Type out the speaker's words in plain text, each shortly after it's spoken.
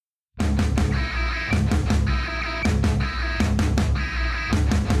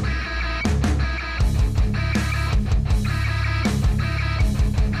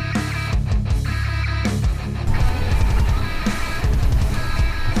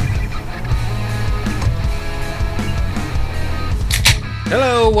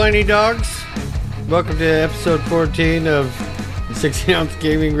Hello, whiny dogs. Welcome to episode 14 of 16-ounce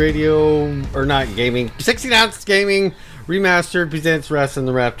gaming radio, or not gaming, 16-ounce gaming remastered presents Res and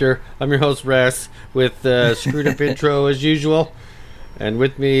the Raptor. I'm your host, Res, with screwed up intro as usual. And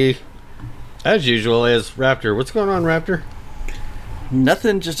with me, as usual, is Raptor. What's going on, Raptor?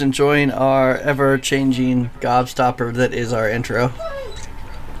 Nothing, just enjoying our ever-changing gobstopper that is our intro.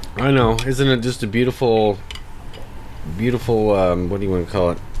 I know. Isn't it just a beautiful, what do you want to call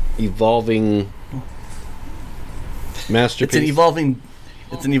it? Evolving masterpiece.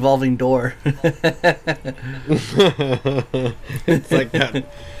 It's an evolving door. It's like that.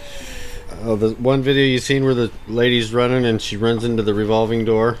 Oh, the one video you seen where the lady's running and she runs into the revolving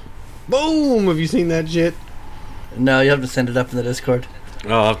door. Boom! Have you seen that shit? No, you have to send it up in the Discord. Oh,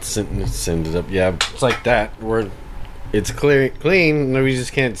 I'll have to send it up. Yeah, it's like that. Where it's clean, and we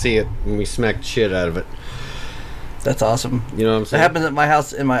just can't see it, and we smack the shit out of it. That's awesome. You know what I'm saying? It happens at my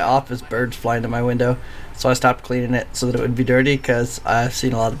house, in my office, birds fly into my window. So I stopped cleaning it so that it would be dirty, because I've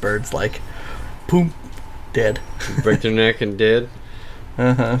seen a lot of birds, like, boom, dead. Break their neck and dead?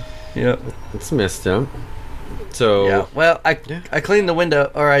 Uh-huh, yep. It's messed up. So... Yeah, well, I cleaned the window,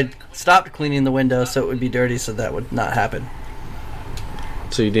 or I stopped cleaning the window so it would be dirty, so that would not happen.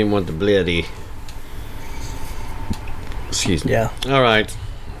 So you didn't want the bloody... Excuse me. Yeah. Alright.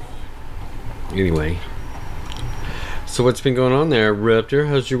 Anyway. So what's been going on there, Raptor?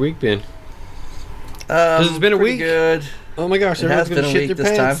 How's your week been? It's been a week. Good. Oh my gosh, everyone's going to shit their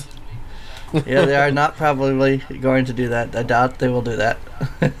pants. Yeah, they are not probably going to do that. I doubt they will do that.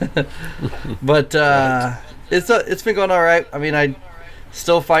 But it's been going all right. I mean, I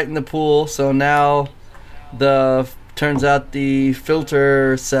still fighting the pool. So now turns out the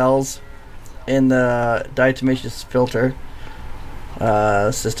filter cells in the diatomaceous filter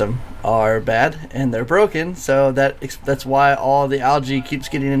system are bad and they're broken. So that's why all the algae keeps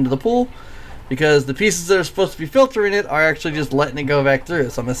getting into the pool. Because the pieces that are supposed to be filtering it are actually just letting it go back through.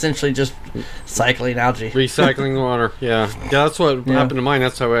 So I'm essentially just cycling algae. Recycling the water, yeah. Yeah, that's what happened to mine.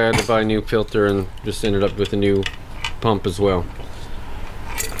 That's how I had to buy a new filter and just ended up with a new pump as well.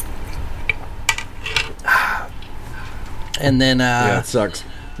 And then yeah, it sucks.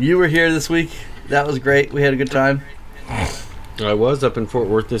 You were here this week. That was great. We had a good time. I was up in Fort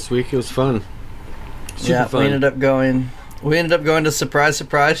Worth this week. It was fun. Super fun. We ended up going to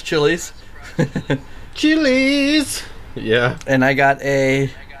surprise Chili's. Chili's. Yeah. And I got a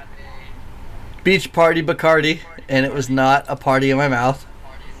beach party Bacardi, and it was not a party in my mouth.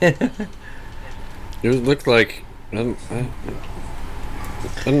 It looked like I don't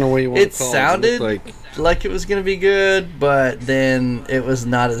know what you want to call it. It sounded like it was going to be good, but then it was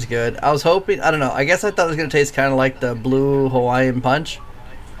not as good. I was hoping, I don't know, I guess I thought it was going to taste kind of like the blue Hawaiian punch.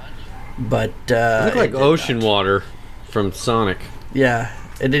 But it looked like ocean water from Sonic. Yeah.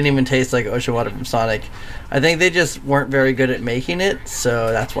 It didn't even taste like ocean water from Sonic. I think they just weren't very good at making it,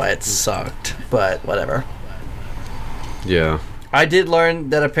 so that's why it sucked. But whatever. Yeah. I did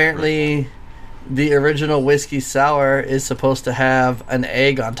learn that apparently the original whiskey sour is supposed to have an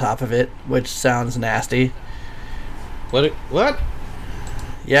egg on top of it, which sounds nasty. What?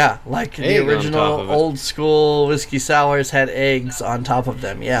 Yeah, like egg the original old school whiskey sours had eggs on top of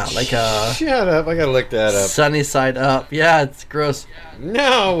them. Yeah, like a... Shut up, I gotta look that up. Sunny side up. Yeah, it's gross.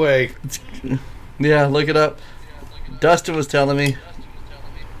 No way. Yeah, look it up. Dustin was telling me.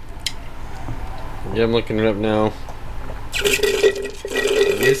 Yeah, I'm looking it up now.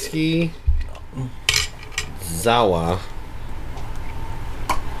 Whiskey Zawa.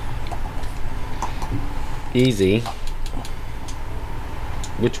 Easy.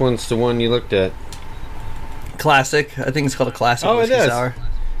 Which one's the one you looked at? Classic. I think it's called a classic whiskey sour.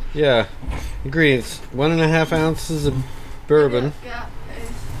 Yeah. Ingredients: 1.5 ounces of bourbon.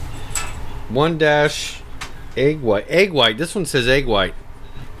 1 dash egg white. Egg white. This one says egg white.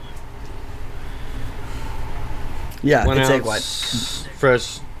 Yeah, 1 it's ounce egg white.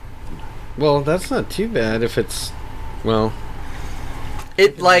 Fresh. Well, that's not too bad if it's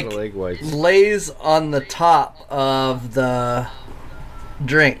It like egg whites. lays on the top of the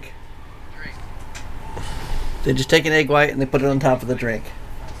drink. They just take an egg white and they put it on top of the drink.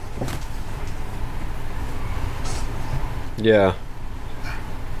 Yeah.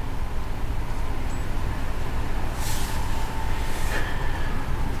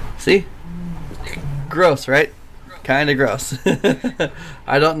 See? Gross, right? Kind of gross.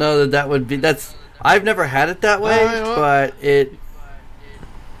 I don't know that would be... I've never had it that way,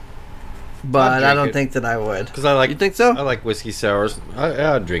 but I don't think that I would. Because I like... You think so? I like whiskey sours.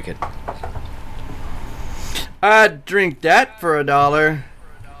 I'd drink it. I'd drink that for $1.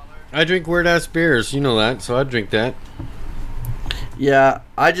 I drink weird ass beers. You know that, so I'd drink that. Yeah,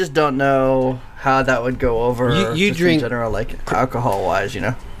 I just don't know how that would go over. You just drink in general, like alcohol wise, you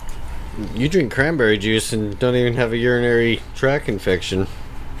know. You drink cranberry juice and don't even have a urinary tract infection.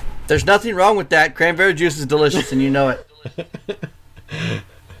 There's nothing wrong with that. Cranberry juice is delicious, and you know it.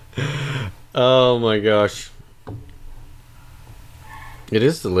 Oh my gosh. It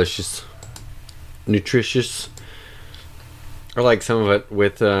is delicious. Nutritious. I like some of it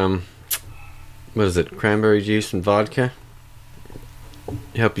with, what is it, cranberry juice and vodka.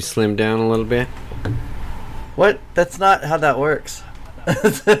 Help you slim down a little bit. What? That's not how that works.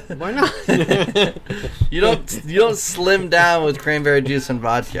 Why not? You don't slim down with cranberry juice and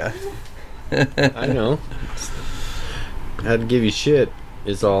vodka. I know. Had to give you shit,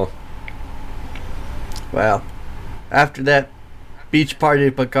 is all. Wow. After that beach party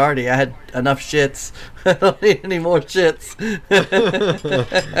at Bacardi, I had enough shits. I don't need any more shits.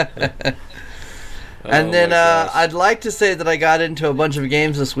 And then I'd like to say that I got into a bunch of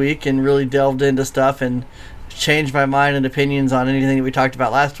games this week and really delved into stuff and changed my mind and opinions on anything that we talked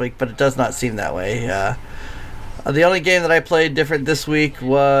about last week, but it does not seem that way. The only game that I played different this week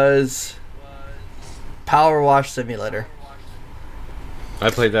was Power Wash Simulator. I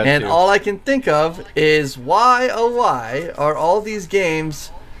played that and too. All I can think of is why, oh why, are all these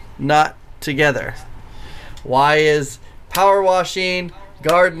games not together? Why is power washing,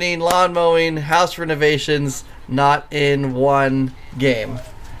 gardening, lawn mowing, house renovations not in one game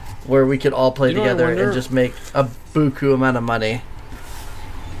where we could all play together and just make a buku amount of money?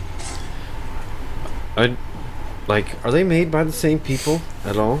 Are they made by the same people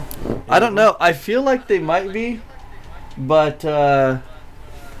at all? I don't know. I feel like they might be, but I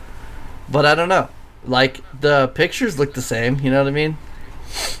don't know. Like, the pictures look the same, you know what I mean?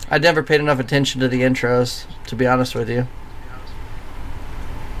 I never paid enough attention to the intros, to be honest with you.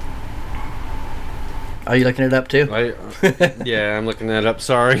 Are you looking it up too? Yeah, I'm looking that up.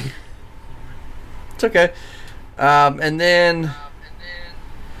 Sorry. It's okay. And then...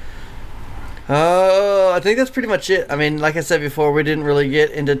 I think that's pretty much it. I mean, like I said before, we didn't really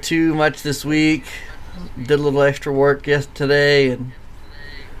get into too much this week. Did a little extra work yesterday, and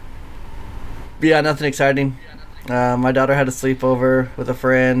yeah, nothing exciting. My daughter had a sleepover with a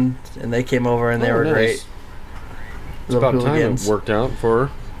friend, and they came over, and they were nice. great. It's about time it worked out for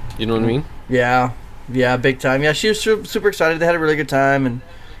her. You know what I mean? Yeah, big time. Yeah, she was super excited. They had a really good time, and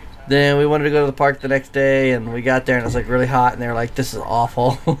then we wanted to go to the park the next day, and we got there, and it was like really hot, and they were like, "This is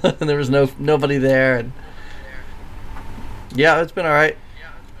awful," and there was nobody there, and yeah, it's been all right.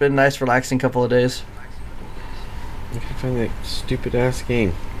 It's been a nice, relaxing couple of days. I can find that stupid ass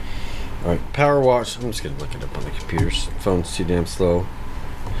game. Alright, Power Wash. I'm just gonna look it up on the computers. Phone's too damn slow.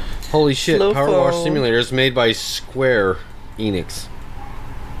 Holy shit, Slow Power phone. Wash Simulator is made by Square Enix.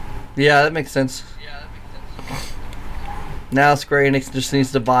 Yeah, that makes sense. Now Square Enix just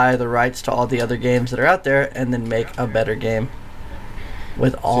needs to buy the rights to all the other games that are out there and then make a better game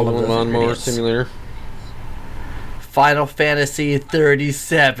with all of those Lawnmower ingredients. Simulator. Final Fantasy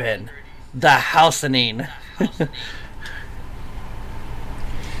 37, The Housening.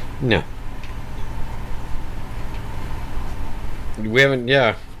 No. We haven't,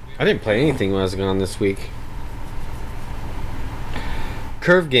 yeah. I didn't play anything when I was gone this week.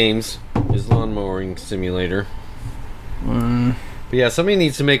 Curve Games is Lawn Mowing Simulator. But yeah, somebody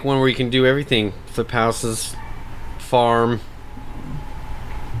needs to make one where you can do everything. Flip houses, farm,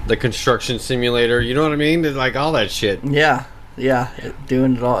 the construction simulator. You know what I mean? Like all that shit. Yeah,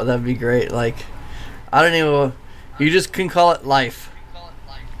 doing it all, that'd be great. Like, I don't even, you just can call it Life.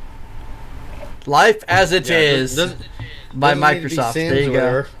 Life as it is by Microsoft. There you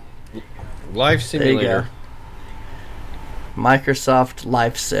go. Life Simulator. There you go. Microsoft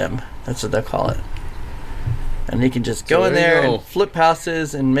Life Sim. That's what they'll call it. And you can just go in there and flip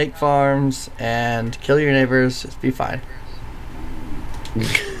houses and make farms and kill your neighbors. Just be fine.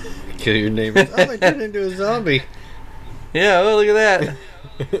 Kill your neighbors. Oh, I turned into a zombie. Yeah, well, look at that.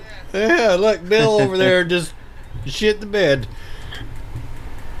 Yeah, look, Bill over there just shit the bed.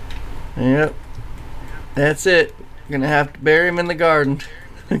 Yep. That's it. You're going to have to bury him in the garden.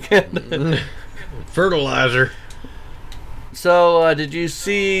 Fertilizer. So, did you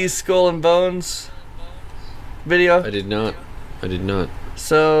see Skull and Bones video? I did not.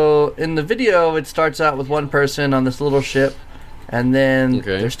 So, in the video, it starts out with one person on this little ship, and then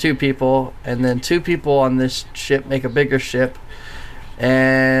there's two people, and then two people on this ship make a bigger ship.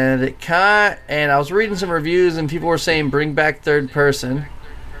 And I was reading some reviews, and people were saying bring back third person.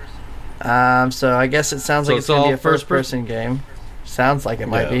 So I guess it sounds like it's going to be a first-person game. Sounds like it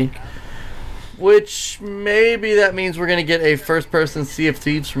might be. Which, maybe that means we're going to get a first-person Sea of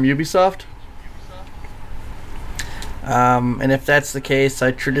Thieves from Ubisoft. And if that's the case,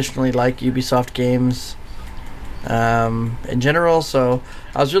 I traditionally like Ubisoft games in general. So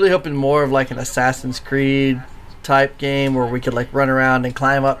I was really hoping more of like an Assassin's Creed type game where we could like run around and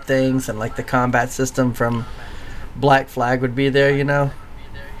climb up things, and like the combat system from Black Flag would be there, you know?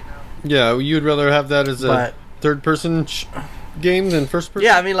 Yeah, you'd rather have that as a third-person game than first-person?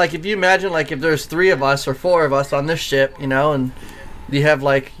 Yeah, I mean, like, if you imagine, like, if there's 3 of us or 4 of us on this ship, you know, and you have,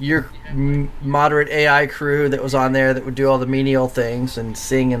 like, your moderate AI crew that was on there that would do all the menial things and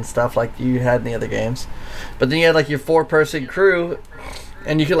sing and stuff like you had in the other games. But then you had, like, your 4-person crew,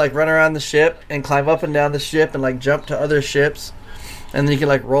 and you could, like, run around the ship and climb up and down the ship and, like, jump to other ships. And then you could,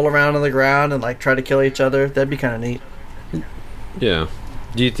 like, roll around on the ground and, like, try to kill each other. That'd be kind of neat. Yeah.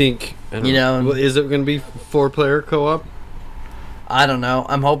 Do you think, you know, is it going to be 4-player co-op? I don't know.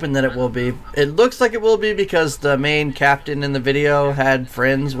 I'm hoping that it will be. It looks like it will be because the main captain in the video had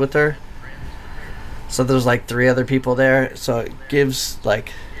friends with her. So there's like 3 other people there. So it gives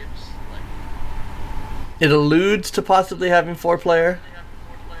like... It alludes to possibly having 4-player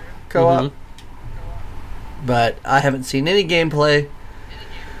co-op. Mm-hmm. But I haven't seen any gameplay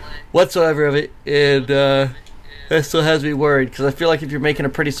whatsoever of it. And that still has me worried, because I feel like if you're making a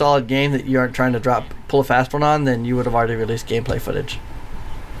pretty solid game that you aren't trying to pull a fast one on, then you would have already released gameplay footage.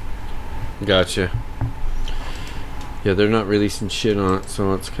 Gotcha. Yeah, they're not releasing shit on it,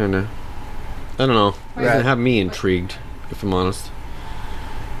 so it's kind of... I don't know. It doesn't have me intrigued, if I'm honest.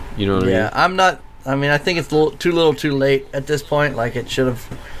 You know what I mean? Yeah, I'm not... I mean, I think it's too little too late at this point. Like, it should have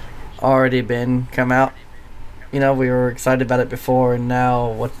already come out. You know, we were excited about it before, and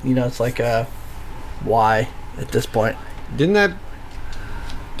now, it's like why at this point? Didn't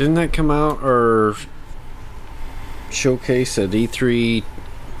that come out or showcase at E3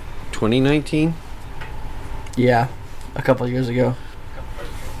 2019? Yeah, a couple of years ago.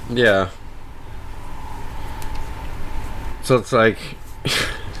 Yeah. So it's like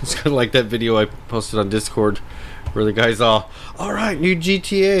it's kind of like that video I posted on Discord where the guy's all right, new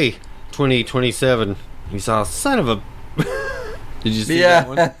GTA 2027. He's all, son of a... Did you see that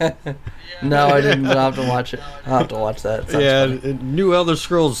one? No, I didn't, but I'll have to watch it. I'll have to watch that. Yeah, funny. new Elder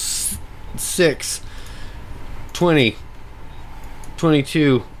Scrolls 6 20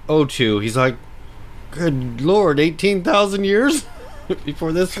 2202. He's like, good lord, 18,000 years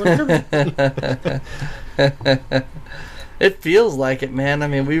before this one comes. It feels like it, man. I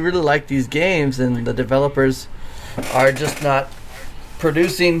mean, we really like these games, and the developers are just not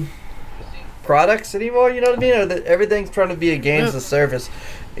producing products anymore, you know what I mean? Or that everything's trying to be a games as a service.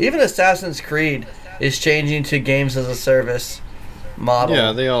 Even Assassin's Creed is changing to games as a service model.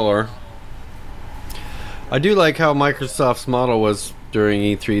 Yeah, they all are. I do like how Microsoft's model was during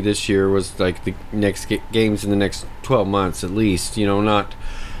E3 this year, was like the next games in the next 12 months at least, you know, not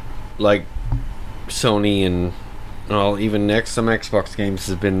like Sony and all, even some Xbox games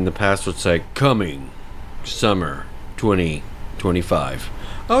have been in the past where it's like coming summer 2025.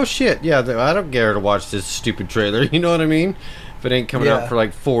 Oh shit, yeah, I don't care to watch this stupid trailer, you know what I mean? If it ain't coming out for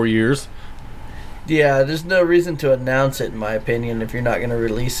like 4 years. Yeah, there's no reason to announce it, in my opinion, if you're not going to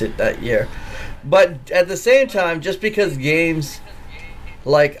release it that year. But at the same time, just because games,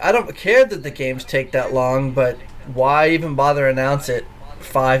 like, I don't care that the games take that long, but why even bother announce it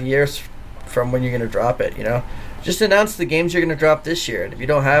 5 years from when you're going to drop it, you know? Just announce the games you're going to drop this year, and if you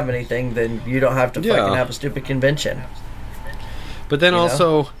don't have anything, then you don't have to fucking have a stupid convention. But then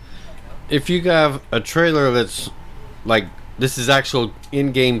also, if you have a trailer that's like, this is actual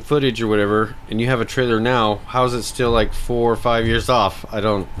in-game footage or whatever, and you have a trailer now, how is it still like 4 or 5 years off? I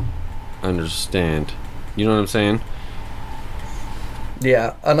don't understand. You know what I'm saying?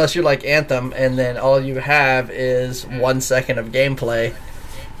 Yeah, unless you're like Anthem, and then all you have is 1 second of gameplay.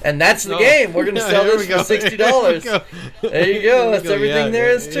 And that's the game. We're going to sell this for $60. There you go. That's everything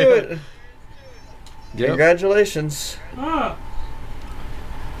there is to it. Yep. Congratulations.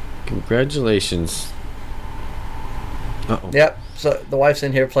 Congratulations. Uh-oh. Yep. So the wife's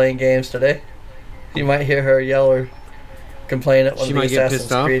in here playing games today. You might hear her yell or complain at one of the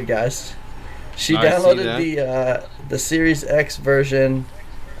Assassin's Creed guys. She downloaded the Series X version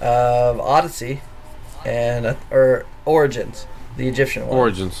of Odyssey and or Origins, the Egyptian one.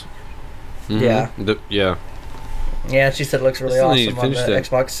 Origins. Mm-hmm. Yeah. Yeah, she said it looks really awesome on the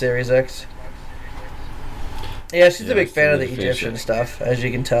Xbox Series X. Yeah, she's a big fan of the Egyptian stuff, as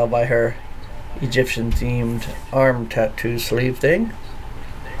you can tell by her Egyptian-themed arm tattoo sleeve thing.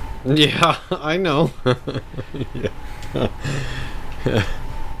 Yeah, I know.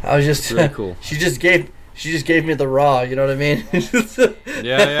 I was just really cool. She just gave me the raw. You know what I mean?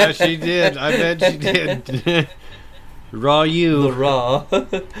 yeah, she did. I bet she did. Raw you. The raw.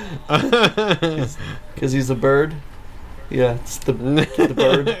 Because he's a bird. Yeah, it's the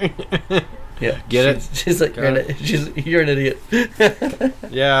bird. Yeah, Get it? She's like, you're an idiot.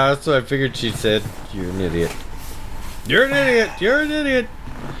 Yeah, that's what I figured she said. You're an idiot. You're an idiot. You're an idiot.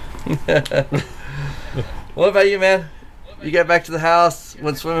 What about you, man? You got back to the house,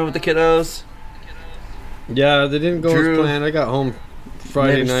 went swimming with the kiddos. Yeah, they didn't go as planned. I got home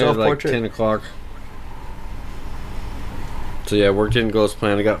Friday night at like 10 o'clock. So yeah, work didn't go as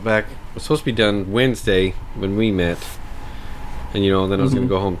planned. I got back. It was supposed to be done Wednesday when we met. And then I was going to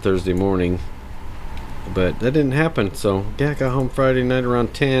go home Thursday morning. But that didn't happen. So yeah, I got home Friday night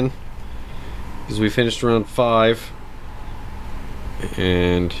around 10. Because we finished around 5.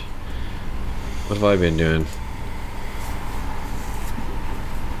 And what have I been doing?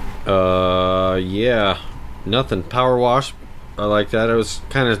 Yeah, nothing. Power wash. I like that. It was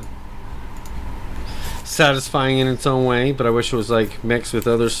kind of satisfying in its own way, but I wish it was like mixed with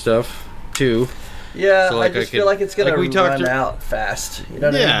other stuff too. Yeah, so, like, I just feel like it's gonna run out fast. You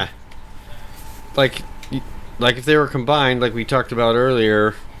know what I mean? Like if they were combined, like we talked about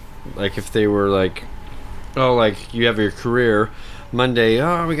earlier, like if they were like, oh, like you have your career Monday,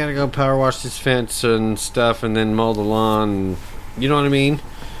 oh, we gotta go power wash this fence and stuff, and then mow the lawn. And, you know what I mean?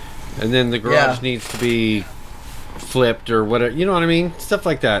 And then the garage needs to be flipped or whatever. You know what I mean? Stuff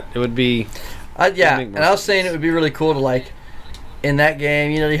like that. It would be. And I was saying it would be really cool to, like, in that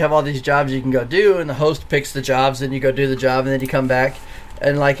game, you have all these jobs you can go do, and the host picks the jobs, and you go do the job, and then you come back.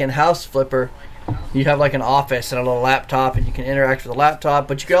 And, like, in House Flipper, you have, like, an office and a little laptop, and you can interact with the laptop,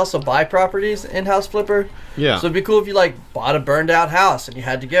 but you can also buy properties in House Flipper. Yeah. So it'd be cool if you, like, bought a burned-out house, and you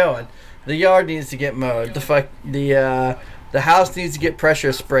had to go, and the yard needs to get mowed. The house needs to get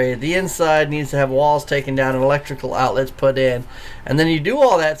pressure sprayed. The inside needs to have walls taken down and electrical outlets put in. And then you do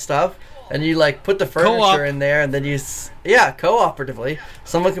all that stuff, and you, like, put the furniture in there, and then cooperatively.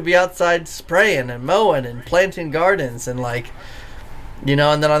 Someone could be outside spraying and mowing and planting gardens and, like, and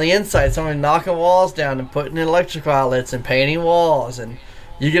then on the inside, someone knocking walls down and putting in electrical outlets and painting walls. And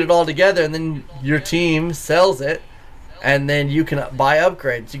you get it all together, and then your team sells it. And then you can buy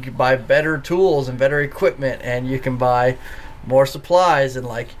upgrades. You can buy better tools and better equipment, and you can buy more supplies, and,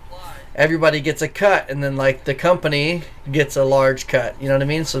 like, everybody gets a cut, and then, like, the company gets a large cut. You know what I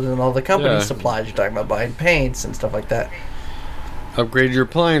mean? So then all the company supplies, you're talking about buying paints and stuff like that. Upgrade your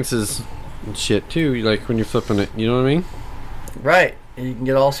appliances and shit too, like when you're flipping it. You know what I mean? Right. And you can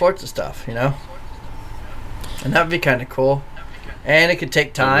get all sorts of stuff, And that would be kind of cool. And it could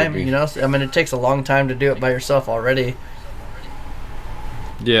take time, I mean, it takes a long time to do it by yourself already.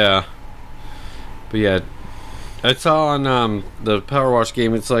 Yeah. But yeah, I saw on the Power Wash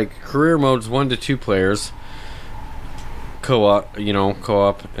game, it's like career mode's 1 to 2 players. Co-op,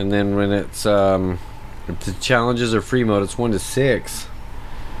 and then when it's if the challenges are free mode, it's 1 to 6.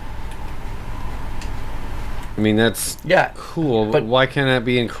 I mean, that's cool, but why can't that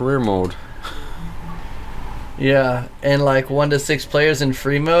be in career mode? Yeah, and like 1 to 6 players in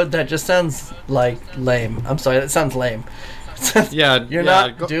free mode, that just sounds like lame. I'm sorry, that sounds lame. You're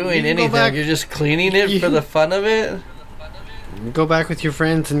not doing anything. You're just cleaning it for the fun of it. Go back with your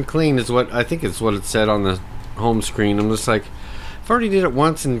friends and clean is what I think is what it said on the home screen. I'm just like, I've already did it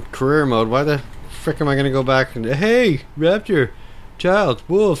once in career mode. Why the frick am I going to go back and hey, Raptor, Child,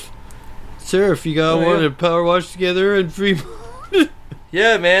 Wolf, Surf, you got one to power wash together in free mode?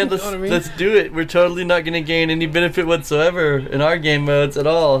 Yeah, man, let's do it. We're totally not going to gain any benefit whatsoever in our game modes at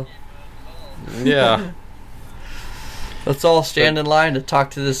all. Yeah. Let's all stand in line to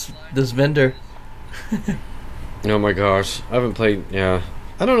talk to this vendor. Oh my gosh, I haven't played. Yeah,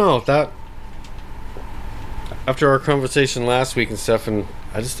 I don't know if that. After our conversation last week and stuff, and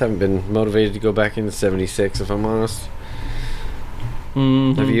I just haven't been motivated to go back into 76. If I'm honest.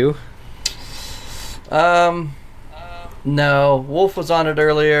 Mm-hmm. Have you? No. Wolf was on it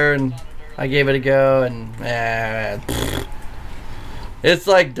earlier, and I gave it a go, and it's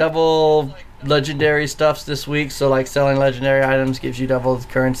like double legendary stuffs this week. So like selling legendary items gives you double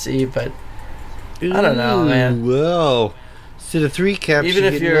currency, but I don't know, man. Whoa! Instead of 3 caps, even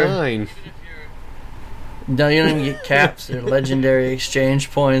if you're 9. No, you don't even get caps. They're legendary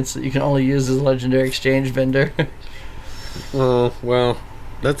exchange points that you can only use as a legendary exchange vendor. Oh, well,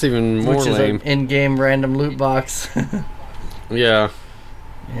 that's even more Which lame. Is an in-game random loot box. Yeah.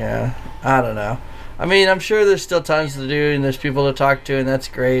 Yeah, I don't know. I mean, I'm sure there's still tons to do, and there's people to talk to, and that's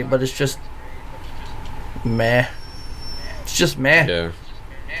great, but it's just meh. It's just meh. Yeah.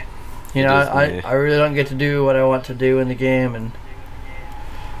 You know, I really don't get to do what I want to do in the game, and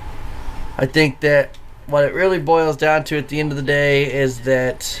I think that what it really boils down to at the end of the day is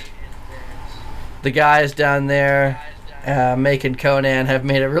that the guys down there making Conan have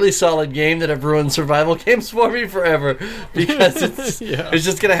made a really solid game that have ruined survival games for me forever, because it's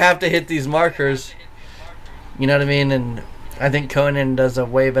just gonna have to hit these markers. You know what I mean? And I think Conan does a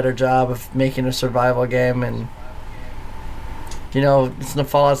way better job of making a survival game, and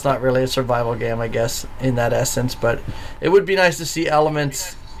Fallout's not really a survival game, I guess, in that essence, but it would be nice to see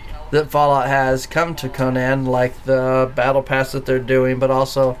elements that Fallout has come to Conan, like the battle pass that they're doing, but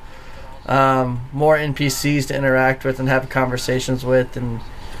also more NPCs to interact with and have conversations with, and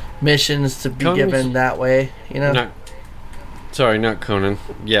missions to be given that way, Not Conan.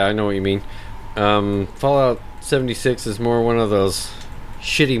 Yeah, I know what you mean. Fallout 76 is more one of those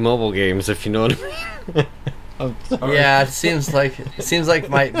shitty mobile games, if you know what I mean. Yeah, it seems like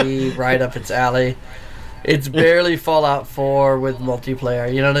might be right up its alley. It's barely Fallout 4 with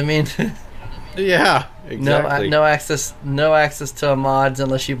multiplayer. You know what I mean? Yeah, exactly. No access to mods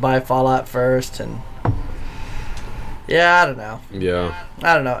unless you buy Fallout first, and I don't know. Yeah,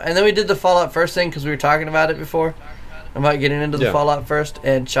 I don't know. And then we did the Fallout first thing because we were talking about it before, about getting into the Fallout first,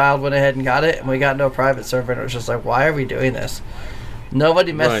 and Child went ahead and got it, and we got into a private server, and it was just like, why are we doing this?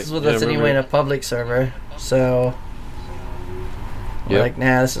 Nobody messes with us anyway in a public server. So we're like,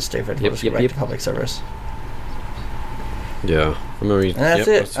 nah, this is stupid. We'll just go back to public servers. Yeah, and that's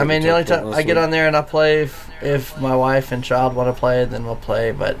it. I mean, the only time I get on there and I play, if my wife and child want to play, then we'll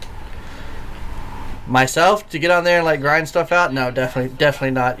play. But myself to get on there and like grind stuff out, no, definitely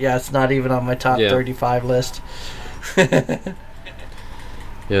not. Yeah, it's not even on my top 35 list.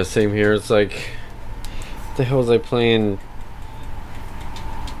 Yeah, same here. It's like, what the hell was I playing?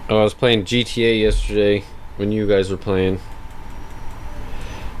 Oh, I was playing GTA yesterday when you guys were playing.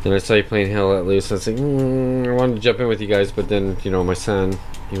 And I saw you playing Hell Let Loose. I was like, I wanted to jump in with you guys, but then, my son,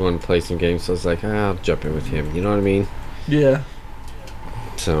 he wanted to play some games, so I was like, I'll jump in with him. You know what I mean? Yeah.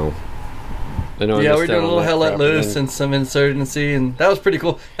 So, I know. Yeah, we're doing a little Hell Let Loose and some Insurgency, and that was pretty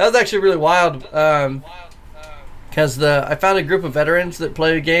cool. That was actually really wild, because I found a group of veterans that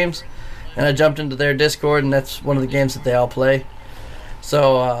play games, and I jumped into their Discord, and that's one of the games that they all play.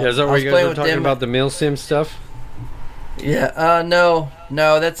 So is that where you guys were talking about the MilSim stuff? Yeah, no,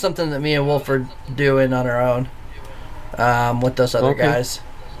 that's something that me and Wolf are doing on our own, with those other guys.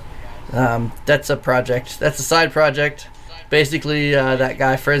 That's a project. That's a side project. Basically, that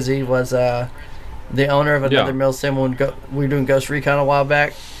guy Frizzy was the owner of another MilSim when we were doing Ghost Recon a while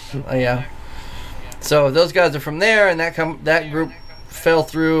back. Yeah. So those guys are from there, and that group fell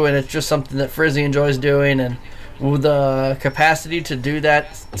through, and it's just something that Frizzy enjoys doing, and the capacity to do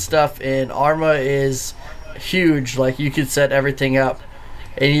that stuff in Arma is huge. Like, you could set everything up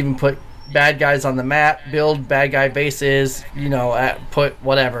and even put bad guys on the map, build bad guy bases, put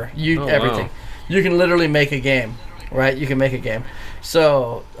whatever, everything. Wow. You can literally make a game, right? You can make a game.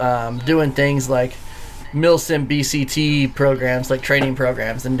 So doing things like MilSim BCT programs, like training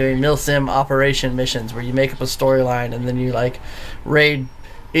programs, and doing MilSim operation missions where you make up a storyline and then you like raid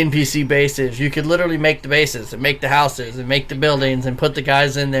NPC bases. You could literally make the bases and make the houses and make the buildings and put the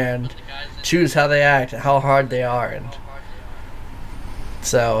guys in there and choose how they act and how hard they are, and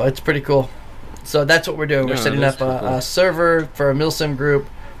so it's pretty cool. So that's what we're doing. We're setting up a server for a MilSim group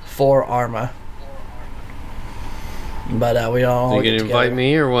for Arma. But we all you can invite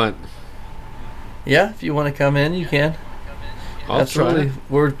me or what? Yeah, if you want to come in, you can. Absolutely. Try.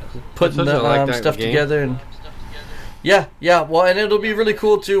 We're putting the stuff together, and yeah. Well, and it'll be really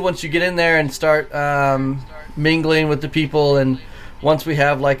cool too once you get in there and start mingling with the people, and once we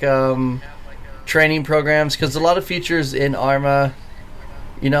have like training programs, because a lot of features in Arma,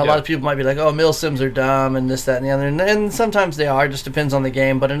 a lot of people might be like, oh, MilSims are dumb and this, that, and the other, and sometimes they are. It just depends on the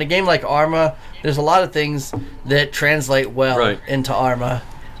game. But in a game like Arma, there's a lot of things that translate well into Arma.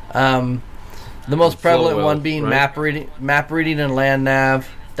 The most prevalent one being map reading and land nav.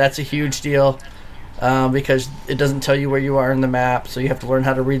 That's a huge deal. Because it doesn't tell you where you are in the map, so you have to learn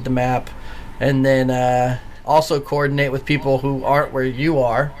how to read the map, and then also coordinate with people who aren't where you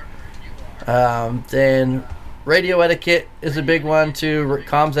are. Then radio etiquette is a big one too.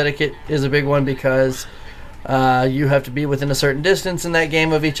 Comms etiquette is a big one because you have to be within a certain distance in that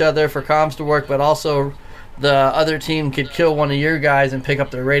game of each other for comms to work, but also the other team could kill one of your guys and pick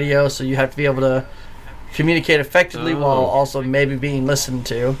up their radio, so you have to be able to communicate effectively while also maybe being listened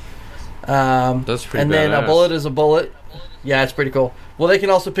to. That's pretty and then badass. A bullet is a bullet. Yeah, it's pretty cool. Well, they can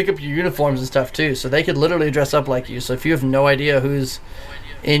also pick up your uniforms and stuff too, so they could literally dress up like you. So if you have no idea who's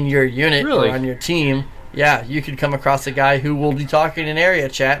in your unit or on your team, yeah, you could come across a guy who will be talking in area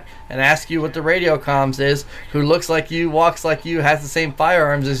chat and ask you what the radio comms is, who looks like you, walks like you, has the same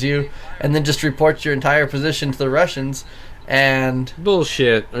firearms as you, and then just reports your entire position to the Russians. And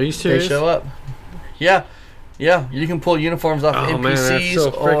bullshit. Are you serious? They show up. Yeah. Yeah, you can pull uniforms off Oh NPCs man, that's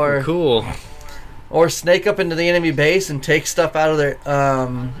so freaking cool. or snake up into the enemy base and take stuff out of their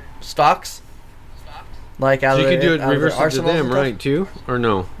stocks. Like out So you of can do it reverse to arsenals them, and stuff. right? Too, or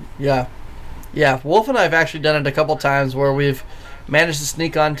no? Yeah. Yeah, Wolf and I have actually done it a couple times where we've managed to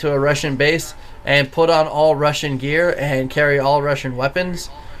sneak onto a Russian base and put on all Russian gear and carry all Russian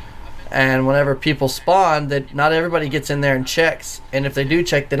weapons. And whenever people spawn, that not everybody gets in there and checks. And if they do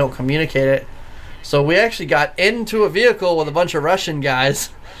check, they don't communicate it. So we actually got into a vehicle with a bunch of Russian guys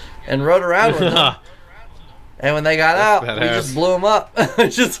and rode around with them. And when they got out, badass. we just blew them up.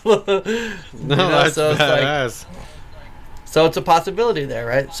 Just No, that's so it's like, badass. so it's a possibility there,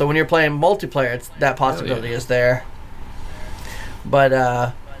 right? So when you're playing multiplayer, that possibility is there.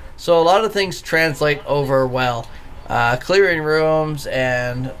 But so a lot of things translate over well. Clearing rooms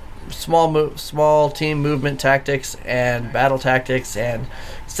and small team movement tactics and battle tactics and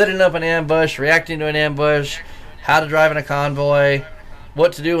setting up an ambush, reacting to an ambush, how to drive in a convoy,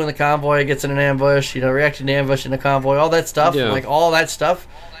 what to do when the convoy gets in an ambush, reacting to ambush in a convoy, all that stuff. Yeah. Like all that stuff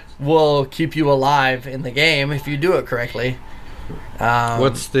will keep you alive in the game if you do it correctly.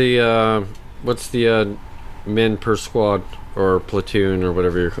 What's the men per squad or platoon or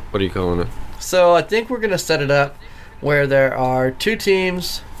whatever? What are you calling it? So I think we're going to set it up where there are 2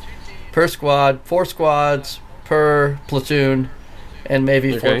 teams per squad, 4 squads per platoon, and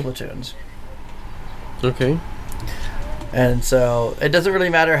maybe 4 platoons. Okay. And so it doesn't really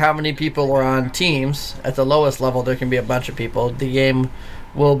matter how many people are on teams. At the lowest level, there can be a bunch of people. The game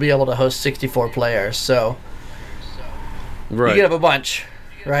will be able to host 64 players. So Right. you can have a bunch,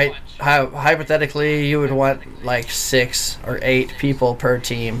 right? Hypothetically, you would want like 6 or 8 people per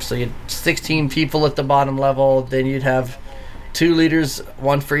team. So you'd 16 people at the bottom level. Then you'd have 2 leaders,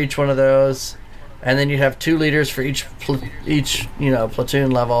 1 for each one of those, and then you'd have 2 leaders for each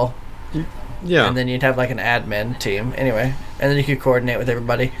platoon level. Yeah. And then you'd have like an admin team. Anyway, and then you could coordinate with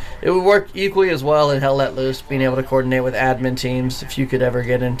everybody. It would work equally as well in Hell Let Loose, being able to coordinate with admin teams if you could ever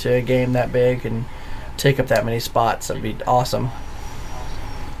get into a game that big and take up that many spots. That'd be awesome.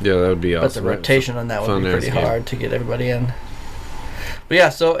 Yeah, that would be awesome. But the rotation on that would be pretty game. hard to get everybody in. But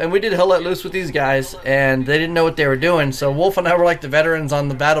yeah, and we did Hell Let Loose with these guys, and they didn't know what they were doing. So Wolf and I were like the veterans on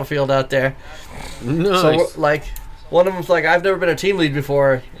the battlefield out there. Nice. So one of them's like, I've never been a team lead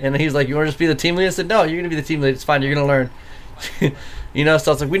before, and he's like, you want to just be the team lead? I said, no, you're gonna be the team lead. It's fine. You're gonna learn. So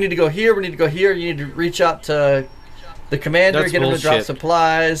it's like, we need to go here. We need to go here. You need to reach out to the commander, That's get him to drop bullshit.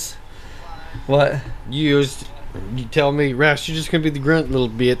 supplies. What? You tell me, Rash, you're just gonna be the grunt little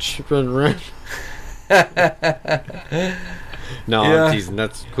bitch running around. No, Yeah. I'm teasing.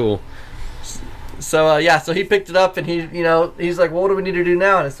 That's cool. So so he picked it up, and he's like, well, what do we need to do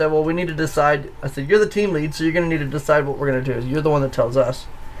now? And I said, well, we need to decide. I said, you're the team lead, so you're going to need to decide what we're going to do. You're the one that tells us.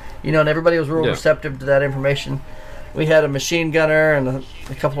 And everybody was real receptive to that information. We had a machine gunner and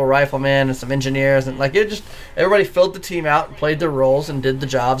a couple of riflemen and some engineers, and everybody filled the team out and played their roles and did the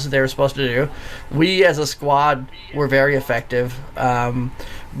jobs that they were supposed to do. We as a squad were very effective,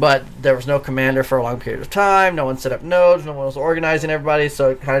 but there was no commander for a long period of time. No one set up nodes. No one was organizing everybody, so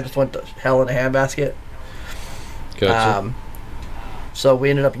it kind of just went to hell in a handbasket. Gotcha. So we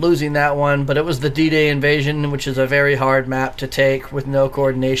ended up losing that one, but it was the D-Day invasion, which is a very hard map to take with no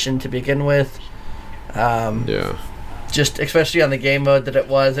coordination to begin with. Yeah. Just especially on the game mode that it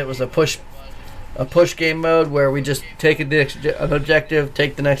was a push game mode where we just take an objective,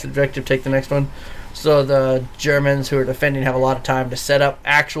 take the next objective, take the next one. So the Germans who are defending have a lot of time to set up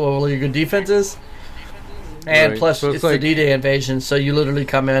actual really good defenses. And Right. plus, So it's it's the D-Day invasion, so you literally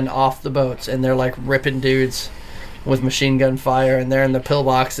come in off the boats and they're like ripping dudes with machine gun fire, and they're in the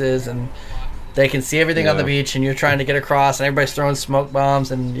pillboxes, and they can see everything on the beach, and you're trying to get across, and everybody's throwing smoke bombs,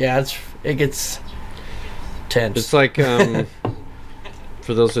 and it gets tense. It's like,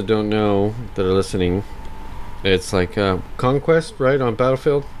 for those that don't know that are listening, it's like Conquest, right, on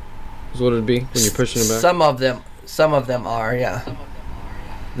Battlefield is what it'd be when you're pushing them back. Some of them are, yeah.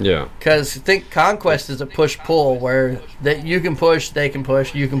 Yeah. Because I think Conquest is a push-pull where that you can push, they can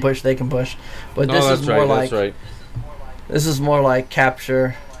push, you can push, they can push. But this is more like that's right. this is more like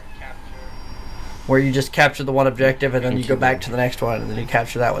capture, where you just capture the one objective and then you go back to the next one, and then you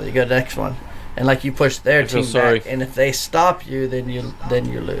capture that one, you go to the next one, and like you push their team back, and if they stop you, then you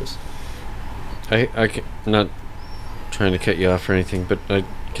lose. I'm not trying to cut you off or anything, but I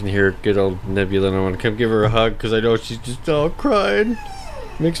can hear good old Nebula, and I want to come give her a hug because I know she's just all crying.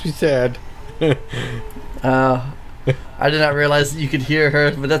 Makes me sad. I did not realize that you could hear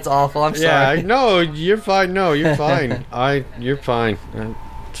her, but that's awful. I'm sorry. Yeah, no, you're fine. No, you're fine. You're fine.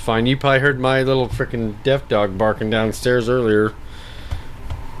 It's fine. You probably heard my little freaking deaf dog barking downstairs earlier.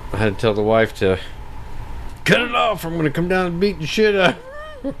 I had to tell the wife to cut it off. I'm gonna come down and beat the shit out.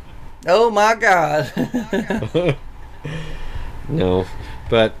 Oh my god. No,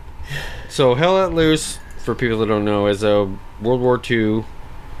 but so Hell Let Loose, for people that don't know, is a World War II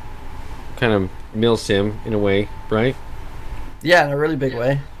kind of mill sim in a way, right? Yeah, in a really big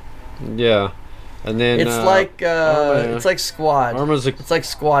way. Yeah, and then It's it's like Squad. Arma's It's like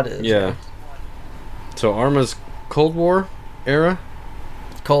Squad is. yeah. So Arma's Cold War era.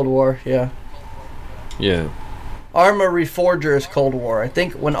 Cold War, yeah. Yeah. Arma Reforger is Cold War. I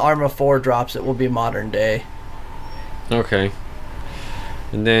think when Arma 4 drops, it will be modern day. Okay.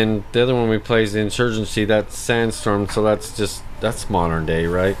 And then the other one we play is the Insurgency. That's Sandstorm. So that's modern day,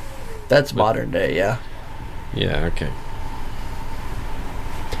 right? That's modern day, yeah. Yeah. Okay.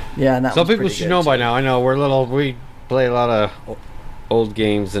 Yeah, and that Some one's people pretty should good, know by too. now. I know we play a lot of old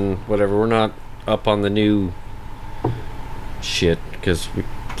games and whatever. We're not up on the new shit because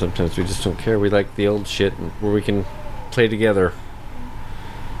sometimes we just don't care. We like the old shit where we can play together.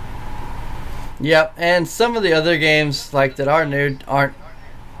 Yep, and some of the other games like that are new aren't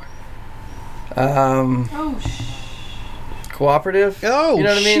cooperative. Oh, you know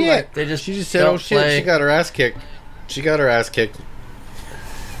what I mean? shit. Like, they just She just said, don't "Oh shit, play. she got her ass kicked." She got her ass kicked.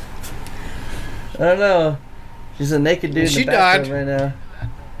 I don't know. She's a naked dude in She the bathroom died. right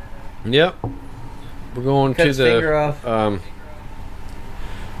now. Yep. We're going Cut to his finger the off.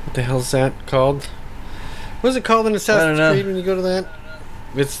 what the hell's that called? What's it called in Assassin's know. Creed when you go to that?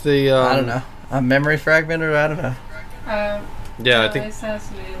 It's the I don't know. A memory fragment, or I don't know. Yeah, I I think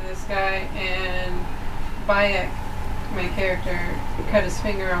assassinated this guy, and Bayek, my character, cut his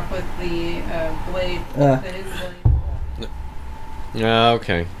finger off with the blade. Uh. The hidden blade.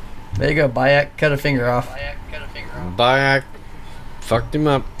 okay. There you go, Bayek. Cut a finger off. Bayek fucked him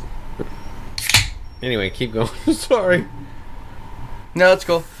up. Anyway, keep going. Sorry. No, it's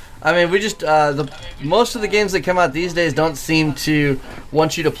cool. I mean, we just most of the games that come out these days don't seem to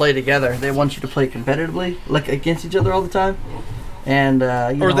want you to play together. They want you to play competitively, like against each other all the time, and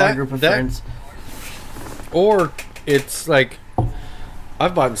a group of friends. Or it's like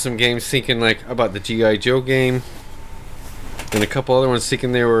I've bought some games thinking like I bought the G.I. Joe game and a couple other ones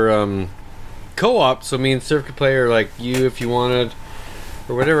thinking they were co-op, so me and Surf could play, or like you if you wanted,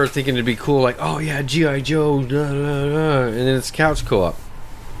 or whatever, thinking it'd be cool, like, oh yeah, G.I. Joe, da, da, da, and then it's couch co-op.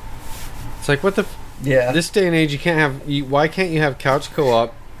 It's like, what the Yeah. this day and age, why can't you have couch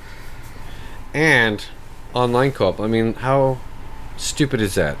co-op and online co-op? I mean, how stupid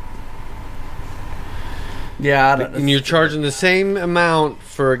is that? Yeah, I don't know. And you're charging the same amount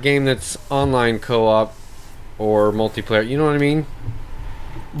for a game that's online co-op or multiplayer. You know what I mean?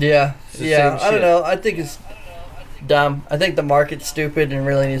 Yeah, the yeah. same I don't shit. know. I think it's dumb. I think the market's stupid and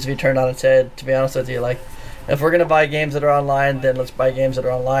really needs to be turned on its head. To be honest with you, like, if we're gonna buy games that are online, then let's buy games that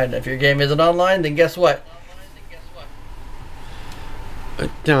are online. If your game isn't online, then guess what?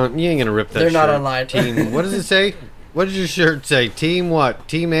 Don't, you ain't gonna rip that. They're not shirt. online. Team. What does it say? What does your shirt say? Team what?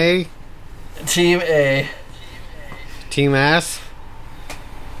 Team A? Team A. Team ass?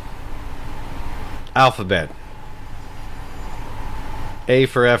 Alphabet. A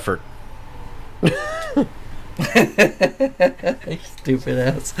for effort. Stupid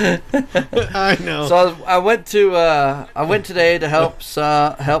ass. I know. So I went today to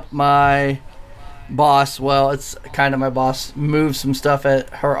help my boss. Well, it's kind of my boss move some stuff at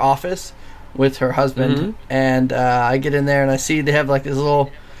her office with her husband, Mhm. and I get in there and I see they have like this little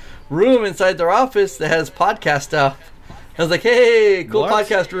room inside their office that has podcast stuff. I was like, "Hey, cool What?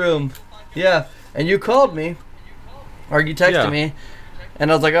 podcast room." Yeah, and you called me, or you texted Yeah. me,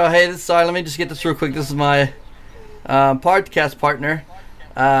 and I was like, "Oh, hey, sorry, let me just get this real quick. This is my podcast partner.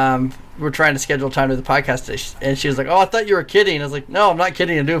 We're trying to schedule time to the podcast." And she was like, "Oh, I thought you were kidding." I was like, "No, I'm not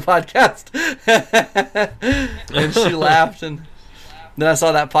kidding. I'm doing a podcast." And she laughed, and then I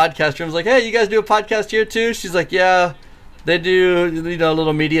saw that podcast room. I was like, "Hey, you guys do a podcast here too?" She's like, "Yeah, they do, a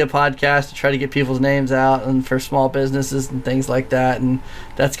little media podcast to try to get people's names out and for small businesses and things like that." And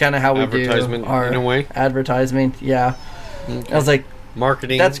that's kind of how we do Advertisement, our in a way. advertisement. Yeah. I was like,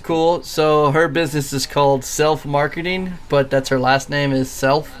 Marketing. that's cool. So her business is called Self Marketing, but that's her last name is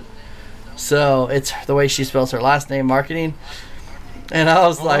Self. So it's the way she spells her last name, Marketing. And I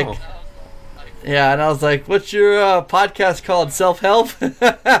was like, yeah, and I was like, what's your podcast called? Self-help?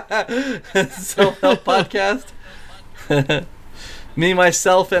 Self-help podcast? Me,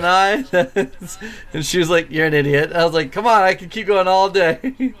 myself, and I? And she was like, you're an idiot. I was like, come on, I can keep going all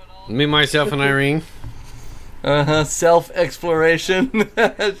day. Me, myself, and Irene. Self-exploration.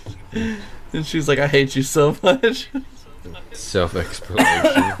 And she was like, I hate you so much.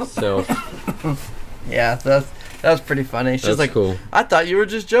 Self-exploration. Self. Yeah, That was pretty funny. She's That's like, cool. I thought you were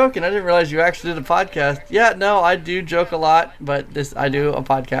just joking. I didn't realize you actually did a podcast. Yeah, no, I do joke a lot, but I do a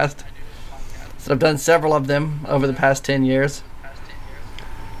podcast. So I've done several of them over the past 10 years.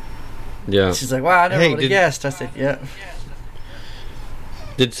 Yeah. She's like, wow, I never would have guessed. I said, yeah.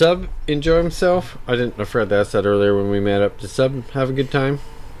 Did Sub enjoy himself? I forgot to ask that earlier when we met up. Did Sub have a good time?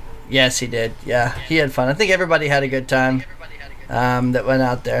 Yes, he did. Yeah, he had fun. I think everybody had a good time that went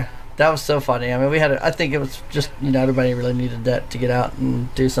out there. That was so funny. I mean, I think it was just, everybody really needed that to get out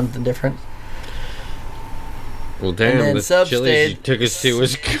and do something different. Well, damn, the Sub Chili's you took us to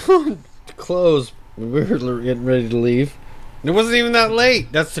was closed. We were getting ready to leave. It wasn't even that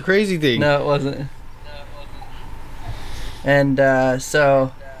late. That's the crazy thing. No, it wasn't. And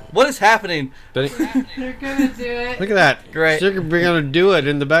so, what is happening? They're gonna do it. Look at that. Great. They're gonna do it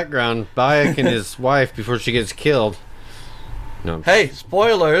in the background. Bayek and his wife before she gets killed. No. Hey,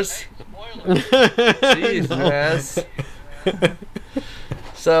 spoilers. Jesus.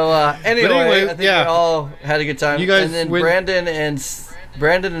 So anyway, I think we all had a good time. You guys and then went-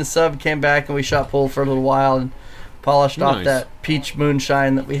 Brandon and Sub came back and we shot pool for a little while and polished off Nice. that peach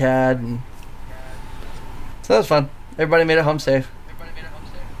moonshine that we had, and so that was fun. Everybody made it home safe.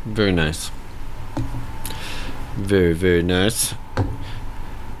 Very nice. Very, very nice.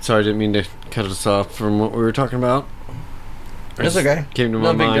 Sorry, I didn't mean to cut us off from what we were talking about. It's okay. Came to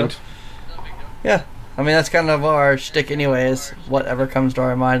No my big mind. deal. Yeah. I mean, that's kind of our shtick anyways. Whatever comes to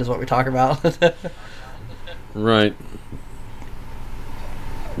our mind is what we talk about. Right.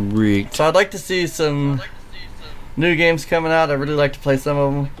 Reeked. So I'd like to see some new games coming out. I'd really like to play some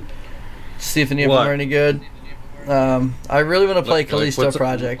of them. See if any of them What? are any good. I really want to play Like Callisto what's-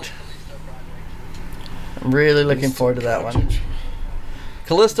 Project. I'm really looking forward to that one.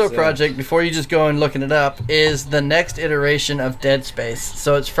 Callisto Project, before you just go and looking it up, is the next iteration of Dead Space.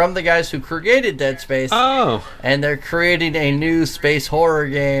 So it's from the guys who created Dead Space, Oh. and they're creating a new space horror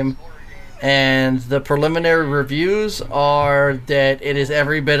game. And the preliminary reviews are that it is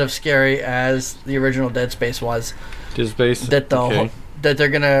every bit of scary as the original Dead Space was. Dead Space. That they're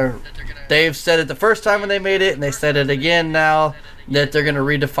gonna. They've said it the first time when they made it, and they said it again now that they're gonna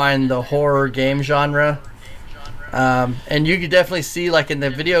redefine the horror game genre. And you could definitely see, like in the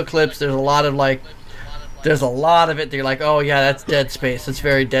video clips, there's a lot of it. That you're like, oh yeah, that's Dead Space. It's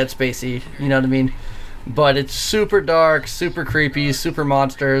very Dead Spacey. You know what I mean? But it's super dark, super creepy, super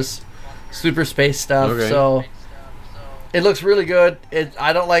monsters, super space stuff. Okay. So it looks really good.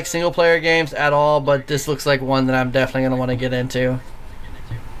 I don't like single player games at all, but this looks like one that I'm definitely gonna want to get into.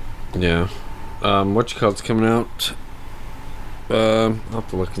 Yeah. What you call it's coming out? I'll have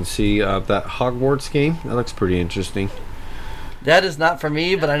to look and see that Hogwarts game. That looks pretty interesting. That is not for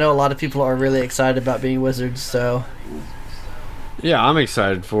me, but I know a lot of people are really excited about being wizards. So Yeah, I'm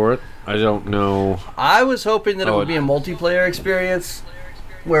excited for it. I don't know. I was hoping that it would be a multiplayer experience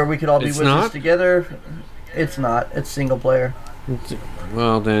where we could all be It's wizards not? together. It's not. It's single player.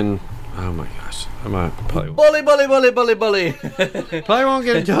 Well then, oh my gosh, I might probably Bully, bully, bully, bully, bully. probably won't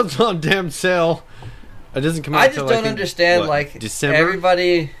get it until it's on damn sale. It doesn't come out. I just till, don't in, understand, what, like, December.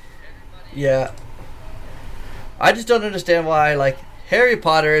 everybody. Yeah. I just don't understand why, like, Harry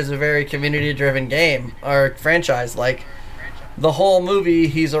Potter is a very community-driven game or franchise. Like, the whole movie,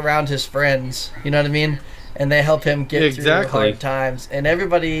 he's around his friends. You know what I mean? And they help him get through Exactly. hard times. And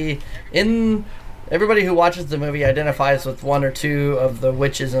everybody who watches the movie identifies with one or two of the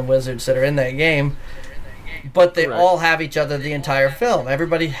witches and wizards that are in that game. But they Correct. all have each other the entire film.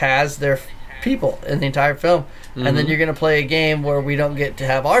 Everybody has their people in the entire film. And then you're going to play a game where we don't get to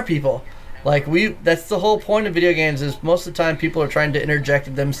have our people. Like, that's the whole point of video games, is most of the time people are trying to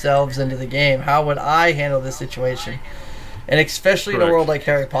interject themselves into the game. How would I handle this situation? And especially in a Correct. world like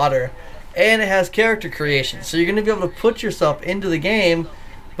Harry Potter. And it has character creation. So you're going to be able to put yourself into the game,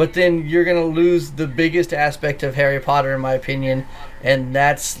 but then you're going to lose the biggest aspect of Harry Potter, in my opinion. And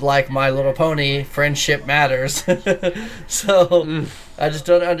that's like My Little Pony, friendship matters. So I just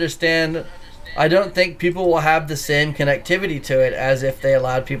don't understand. I don't think people will have the same connectivity to it as if they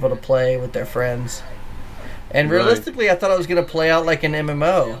allowed people to play with their friends. And Right. realistically, I thought it was going to play out like an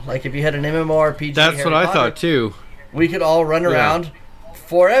MMO. Like if you had an MMORPG, That's Harry what I Potter, thought too. we could all run Yeah. around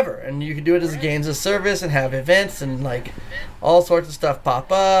forever, and you could do it as a games of service and have events and like all sorts of stuff pop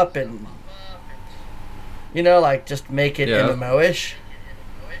up, and like just make it Yeah. MMO-ish.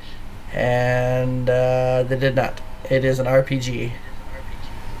 And they did not. It is an RPG,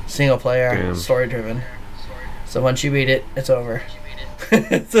 single player, Damn. story driven. So once you beat it, it's over.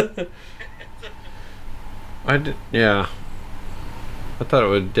 Yeah. I thought it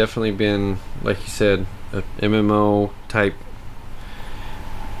would definitely been, like you said, a MMO type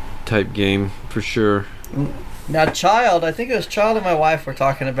game for sure. Now, I think it was Child and my wife were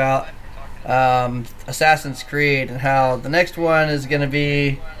talking about Assassin's Creed and how the next one is going to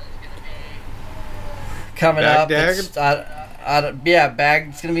be coming Baghdad? up.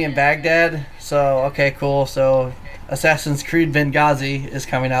 It's going to be in Baghdad. So, okay, cool. So, Assassin's Creed Benghazi is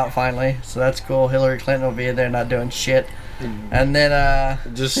coming out finally. So, that's cool. Hillary Clinton will be there not doing shit. And then,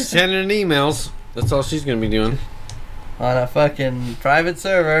 just sending emails. That's all she's going to be doing. On a fucking private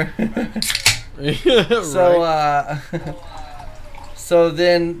server. So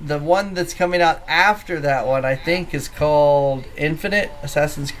then the one that's coming out after that one, I think, is called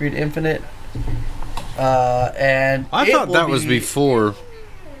Assassin's Creed Infinite. And I thought that was before.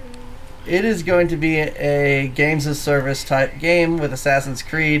 It is going to be a games as service type game with Assassin's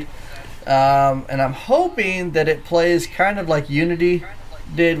Creed. And I'm hoping that it plays kind of like Unity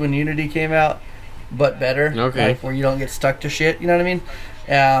did when Unity came out, but better. Okay. Like where you don't get stuck to shit, you know what I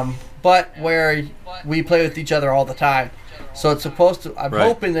mean? But where we play with each other all the time. So it's supposed to... I'm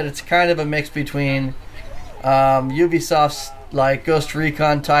hoping that it's kind of a mix between Ubisoft's like Ghost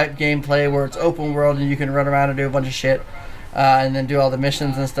Recon type gameplay where it's open world and you can run around and do a bunch of shit and then do all the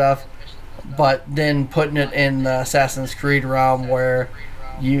missions and stuff. But then putting it in the Assassin's Creed realm where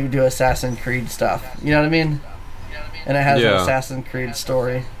you do Assassin's Creed stuff. You know what I mean? And it has an Assassin's Creed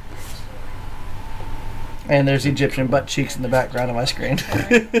story. And there's Egyptian butt cheeks in the background of my screen.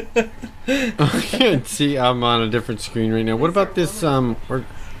 I can't see. I'm on a different screen right now. What about this? Where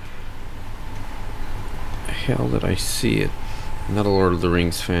the hell did I see it? I'm not a Lord of the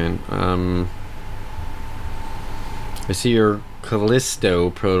Rings fan. I see your Callisto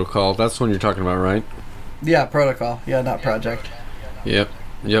Protocol. That's the one you're talking about, right? Yeah, Protocol. Yeah, not Project. Yep.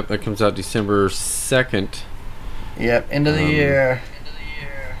 That comes out December 2nd. Yep, end of the year.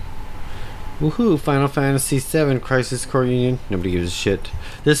 Woohoo! Final Fantasy VII Crisis Core Union. Nobody gives a shit.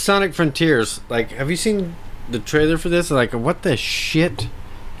 This Sonic Frontiers. Like, have you seen the trailer for this? Like, what the shit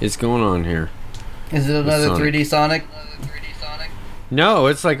is going on here? Is it another 3D Sonic? No,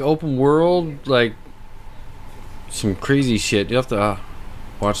 it's like open world, like some crazy shit. You have to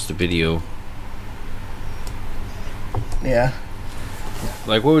watch the video. Yeah.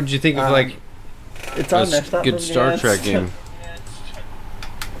 Like, what would you think of like it's on there. good Star Trek game?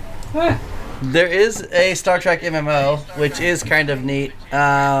 There is a Star Trek MMO, which is kind of neat,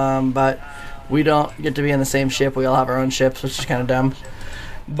 but we don't get to be in the same ship. We all have our own ships, which is kind of dumb.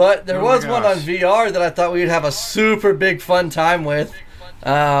 But there was one on VR that I thought we would have a super big fun time with,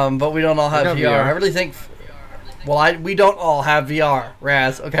 but we don't all have VR. I really think... Well, we don't all have VR,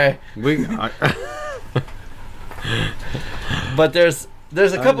 Raz, okay? But there's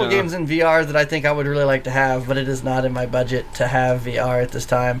a couple games in VR that I think I would really like to have, but it is not in my budget to have VR at this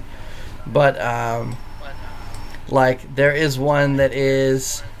time. But like there is one that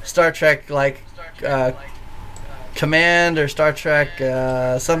is Star Trek like Command or Star Trek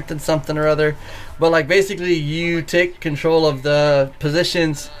something or other, but like basically you take control of the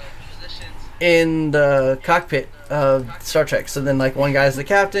positions in the cockpit of Star Trek. So then like one guy's the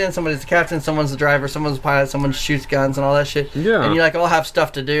captain, somebody's the captain, someone's the driver, someone's the pilot, someone shoots guns and all that shit. Yeah. And you like all have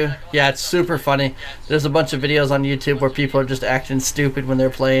stuff to do. Yeah, it's super funny. There's a bunch of videos on YouTube where people are just acting stupid when they're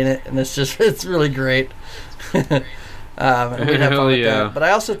playing it, and it's really great. We'd have fun with that. But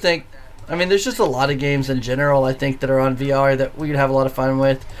I also think, I mean, there's just a lot of games in general, I think, that are on VR that we could have a lot of fun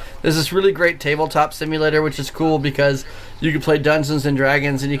with. There's this really great tabletop simulator, which is cool because you can play Dungeons and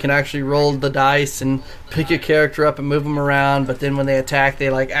Dragons and you can actually roll the dice and pick your character up and move them around, but then when they attack,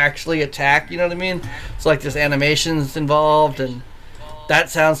 they like actually attack, you know what I mean? So like there's animations involved, and that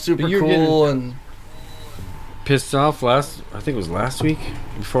sounds super cool. And pissed off I think it was last week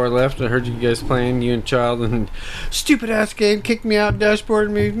before I left. I heard you guys playing, you and Child, and stupid ass game kicked me out, dashboarded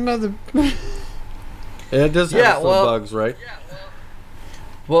me, mother. It does have some bugs, right?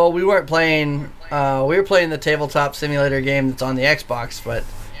 Well, we weren't playing. We were playing the tabletop simulator game that's on the Xbox, but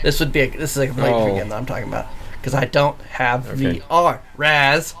this is a completely different game that I'm talking about because I don't have VR.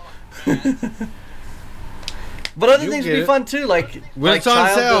 Raz. But other things would be fun too, like when it's on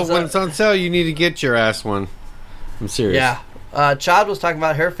sale. When it's on sale, you need to get your ass one. I'm serious. Yeah. Child was talking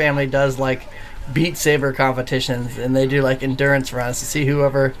about her family does like Beat Saber competitions, and they do like endurance runs to see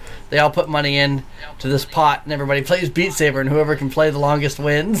whoever. They all put money in to this pot, and everybody plays Beat Saber, and whoever can play the longest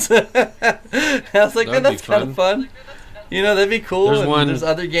wins. I was like, man, that's kind of fun. You know, that'd be cool. There's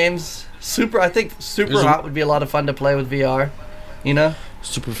other games. I think Super Hot would be a lot of fun to play with VR. You know,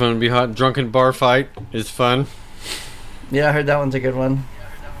 super fun to be hot. Drunken bar fight is fun. Yeah, I heard that one's a good one.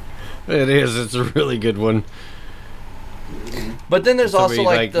 It is. It's a really good one. But then there's also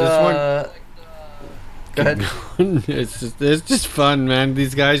like the... Go ahead. It's just fun, man.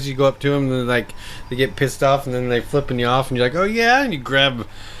 These guys, you go up to them and they get pissed off and then they flipping you off and you're like, oh yeah, and you grab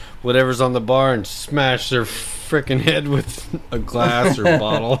whatever's on the bar and smash their freaking head with a glass or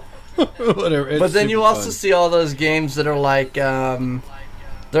bottle, whatever. It's but then you super also fun. see all those games that are like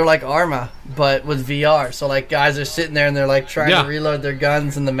they're like Arma, but with VR. So like guys are sitting there and they're like trying Yeah. to reload their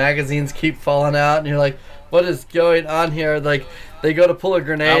guns and the magazines keep falling out and you're like, what is going on here? Like they go to pull a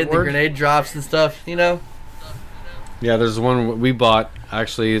grenade, Outward? the grenade drops and stuff, you know? Yeah, there's one we bought.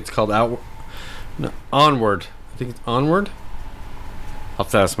 Actually, it's called Onward. I think it's Onward. I'll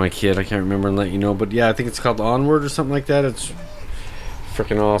have to ask my kid. I can't remember and let you know. But yeah, I think it's called Onward or something like that. It's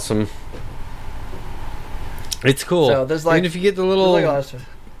freaking awesome. It's cool. So there's like, even if you get the there's little like a lot of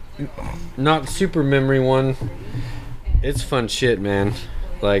stuff. not super memory one, it's fun shit, man.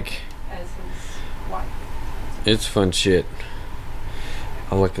 Like, As his wife. it's fun shit.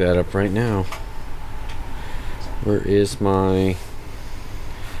 I'll look that up right now. Where is my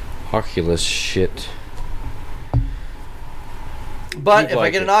Oculus shit? But You'd if I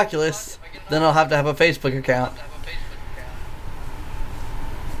like get it. an Oculus, then I'll have to have a Facebook account.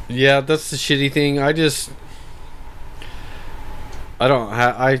 Yeah, that's the shitty thing.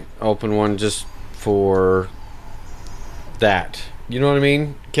 I open one just for that. You know what I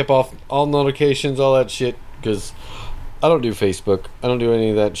mean? Kept off all notifications, all that shit, because I don't do Facebook. I don't do any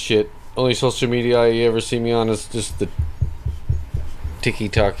of that shit. Only social media you ever see me on is just the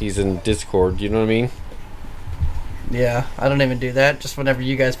Tiki-Talkies and Discord. You know what I mean? Yeah, I don't even do that. Just whenever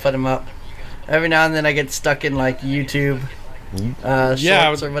you guys put them up. Every now and then I get stuck in like YouTube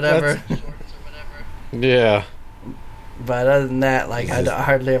shorts or whatever. Yeah. But other than that, like I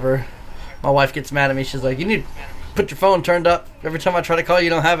hardly ever. My wife gets mad at me. She's like, "You need to put your phone turned up. Every time I try to call you, you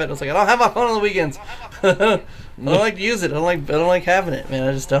don't have it." I was like, "I don't have my phone on the weekends. I don't like to use it. I don't like having it, man.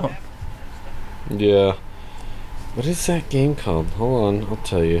 I just don't." Yeah. What is that game called? Hold on, I'll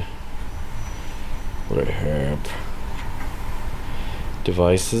tell you. What I have.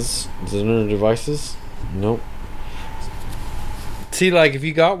 Devices? Is it under devices? Nope. See, like, if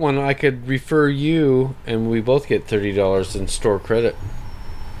you got one, I could refer you, and we both get $30 in store credit.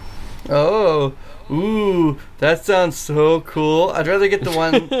 Oh, ooh, that sounds so cool. I'd rather get the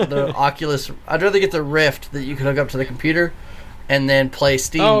one, the Oculus. I'd rather get the Rift that you can hook up to the computer, and then play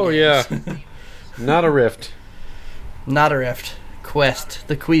Steam. Oh, games. yeah. Not a Rift. Not a Rift. Quest.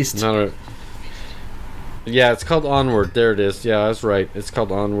 The Quest. Not a... Yeah, it's called Onward. There it is. Yeah, that's right. It's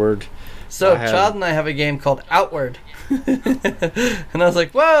called Onward. So, I have- Child and I have a game called Outward. And I was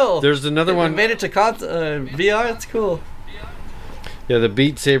like, whoa! There's another we one. made it to VR? That's cool. Yeah, the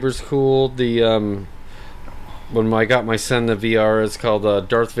Beat Saber's cool. The when I got my son the VR, it's called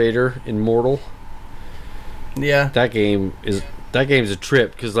Darth Vader Immortal. Yeah. That game's a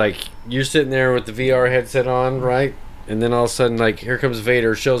trip because like you're sitting there with the VR headset on, right? And then all of a sudden, like here comes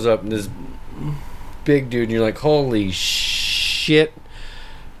Vader, shows up, and this big dude, and you're like, holy shit!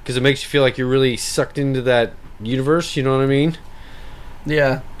 Because it makes you feel like you're really sucked into that universe. You know what I mean?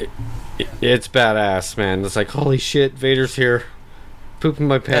 Yeah. It's badass, man. It's like holy shit, Vader's here, pooping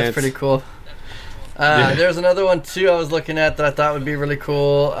my pants. That's pretty cool. There's another one too I was looking at that I thought would be really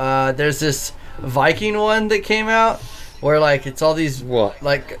cool. There's this Viking one that came out where like it's all these What?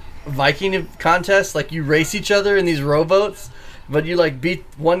 like Viking contests, like you race each other in these rowboats, but you like beat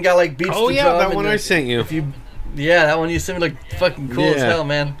one guy like beats Oh the yeah, drum that and one then I sent you. if you yeah, that one you sent me looked fucking cool as Yeah. hell,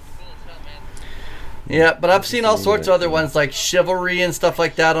 man. Yeah, but I've seen all sorts of other ones like Chivalry and stuff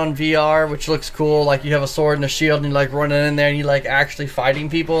like that on VR, which looks cool. Like you have a sword and a shield and you like running in there and you like actually fighting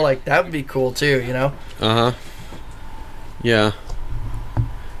people. Like that would be cool too, you know? Uh huh. Yeah.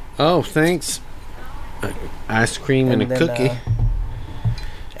 Oh, thanks. Ice cream and a then, cookie.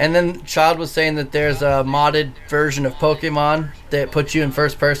 And then Child was saying that there's a modded version of Pokemon that puts you in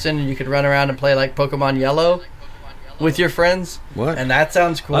first person and you could run around and play like Pokemon Yellow with your friends. What? And that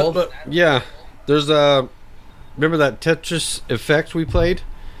sounds cool. Yeah. There's remember that Tetris Effect we played?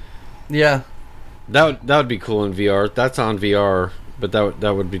 Yeah. That would be cool in VR. That's on VR, but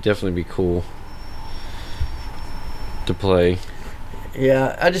that would be definitely be cool to play.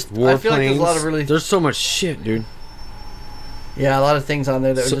 Yeah. I feel like there's a lot of really There's so much shit, dude. yeah, a lot of things on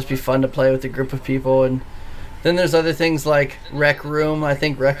there that would So- just be fun to play with a group of people. And then there's other things like Rec Room. I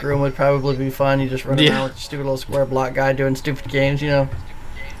think Rec Room would probably be fun. You just run Yeah. around with your stupid little square block guy doing stupid games, you know?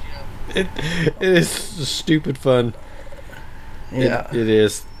 It is stupid fun. Yeah. It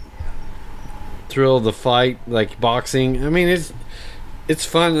is. Thrill of the fight, like boxing. I mean, it's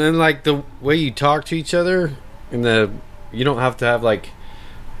fun, and like the way you talk to each other, and you don't have to have like,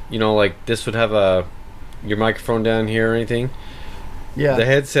 like this would have your microphone down here or anything. Yeah. The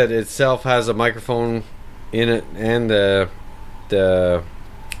headset itself has a microphone in it, and the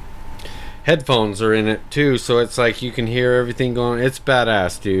headphones are in it too. So it's like you can hear everything going. It's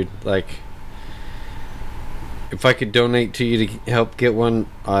badass, dude. Like, if I could donate to you to help get one,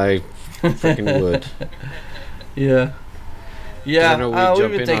 I freaking would. Yeah. Yeah. I know we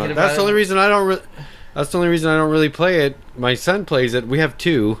we've been thinking about That's the only reason I don't. That's the only reason I don't really play it. My son plays it. We have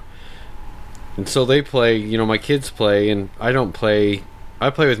two, and so they play. You know, my kids play, and I don't play. I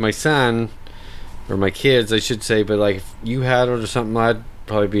play with my son, or my kids, I should say. But like, if you had it or something, I'd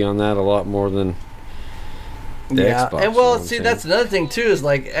probably be on that a lot more than the Xbox. And well, see, that's another thing too. Is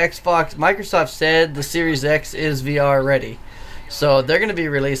like Xbox. Microsoft said the Series X is VR ready, so they're going to be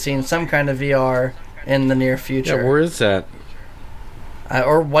releasing some kind of VR in the near future. Yeah, where is that?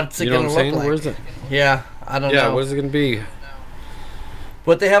 Or what's it going to look like? Where is it? Yeah, I don't know. Yeah, what is it going to be?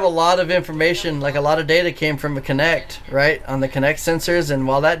 But they have a lot of information, like a lot of data came from the Kinect, right? On the Kinect sensors, and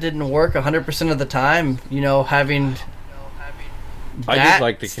while that didn't work 100% of the time, you know, having I that did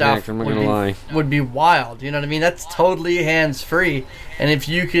like the Kinect, I'm not going to lie. Would be wild, you know what I mean? That's totally hands-free. And if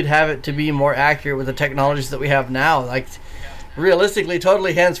you could have it to be more accurate with the technologies that we have now, like, realistically,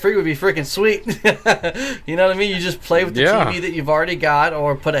 totally hands-free would be freaking sweet. You know what I mean? You just play with the TV that you've already got,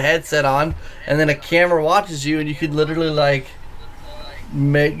 or put a headset on, and then a camera watches you, and you could literally, like,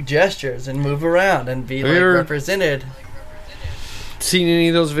 make gestures and move around and be like represented. Seen any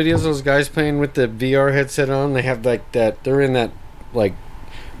of those videos? Those guys playing with the VR headset on, they have like that. They're in that like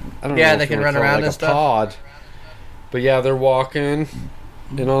I don't know. Yeah, they can run around like and a stuff. Pod. But yeah, they're walking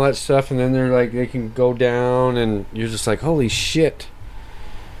and all that stuff, and then they're like they can go down, and you're just like, holy shit.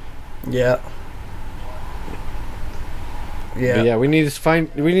 Yeah. Yeah. But yeah, we need to start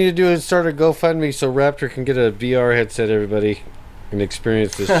a GoFundMe so Raptor can get a VR headset. Everybody can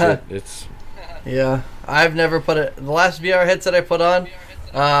experience this shit. It's yeah. I've never put it. The last VR headset I put on,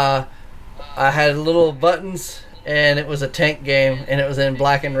 I had little buttons, and it was a tank game, and it was in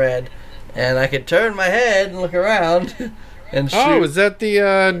black and red, and I could turn my head and look around and shoot. Oh, is that the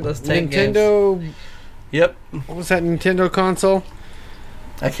Nintendo? Games. Yep. What was that Nintendo console?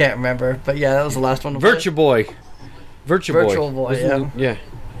 I can't remember, but yeah, that was the last one. Virtual Boy. Virtual Boy. Yeah.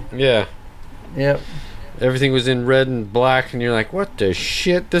 Yeah. Yep. Everything was in red and black, and you're like, what the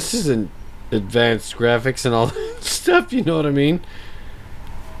shit? This isn't advanced graphics and all that stuff, you know what I mean?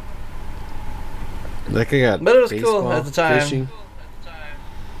 Like I got but it was baseball, cool at the time. Fishing.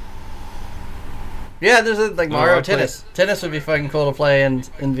 Yeah, there's like Mario Tennis. Tennis would be fucking cool to play in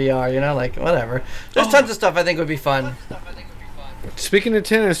VR, you know, like whatever. There's tons of stuff I think would be fun. Speaking of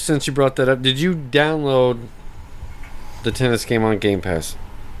tennis, since you brought that up, did you download the tennis game on Game Pass?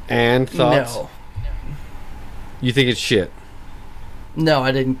 And thoughts? No. You think it's shit? No,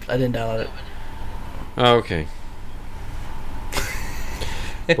 I didn't download it. Oh, okay.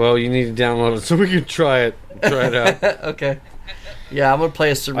 Well, you need to download it so we can try it out. Okay. Yeah, I'm gonna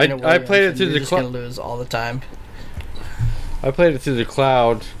play a Serena Williams. I played it through you're the just gonna lose all the time. I played it through the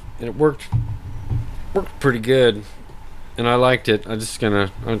cloud, and it worked pretty good, and I liked it. Like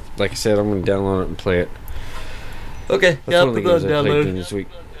I said, I'm gonna download it and play it. Okay. That's one of the games I played during this week.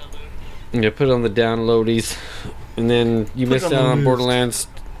 Yeah, put it on the downloadies, and then you missed out on Borderlands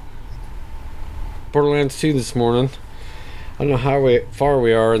 2 this morning. I don't know how far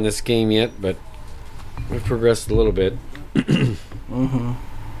we are in this game yet, but we've progressed a little bit. Mm-hmm.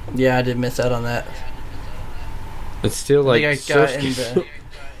 Yeah, I did miss out on that. It's still like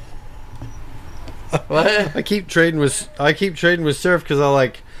What? I keep trading with Surf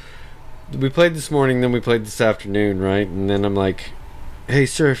because we played this morning, then we played this afternoon, right? And then I'm like, hey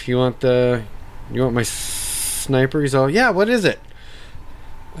Surf, you want my sniper? He's all, yeah, what is it?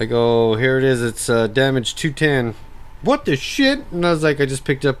 I go, here it is, it's damage 210. What the shit? And I was like, I just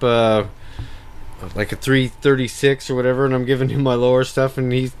picked up like a 336 or whatever, and I'm giving him my lower stuff,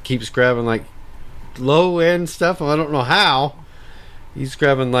 and he keeps grabbing like low end stuff. I don't know how he's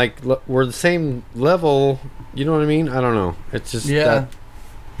grabbing, like we're the same level, you know what I mean? I don't know, it's just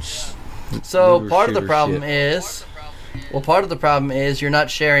so part of the problem is you're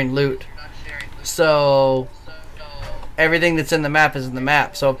not sharing loot, so everything that's in the map is in the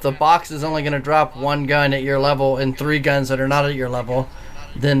map. So if the box is only going to drop one gun at your level and 3 guns that are not at your level,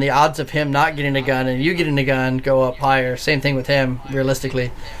 then the odds of him not getting a gun and you getting a gun go up higher. Same thing with him,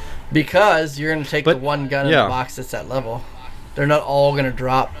 realistically, because you're going to take the one gun in the box that's at level. They're not all going to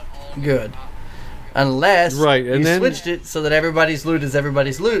drop good. Unless you switched it so that everybody's loot is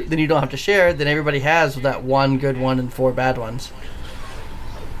everybody's loot, then you don't have to share, then everybody has that 1 good one and 4 bad ones.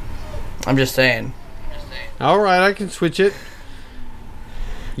 I'm just saying. Alright, I can switch it.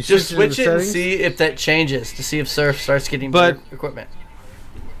 Just switch it and see if that changes, to see if Surf starts getting better equipment.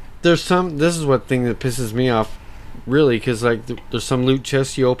 there's some. This is what thing that pisses me off, really, because like there's some loot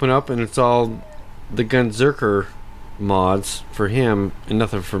chests you open up and it's all the Gunzerker mods for him and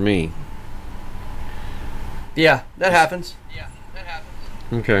nothing for me. Yeah, that happens.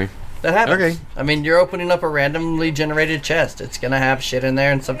 Okay. That happens. Okay. I mean, you're opening up a randomly generated chest. It's gonna have shit in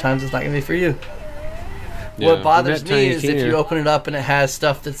there, and sometimes it's not gonna be for you. Yeah. What bothers We met me Tiny is if Tina. you open it up and it has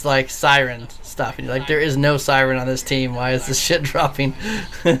stuff that's like siren stuff, and you're like, there is no siren on this team. Why is this shit dropping?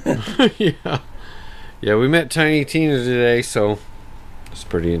 Yeah. Yeah, we met Tiny Tina today, so it's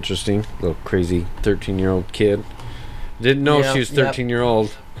pretty interesting. Little crazy 13-year-old kid. Didn't know Yeah, she was yep.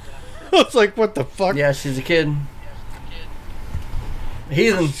 13-year-old. I was like, what the fuck? Yeah, she's a kid.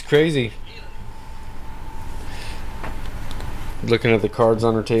 Heathen. It's crazy. Looking at the cards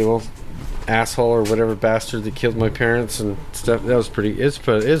on her table. Asshole or whatever bastard that killed my parents and stuff. That was pretty. It's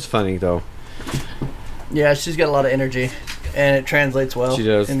funny, though. Yeah, she's got a lot of energy, and it translates well She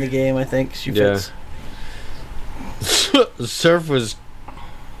does. in the game. I think she Yeah. fits. Surf was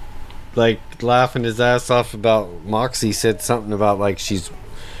like laughing his ass off about Moxie said something about like she's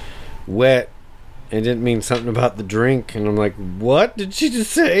wet and didn't mean something about the drink, and I'm like, what did she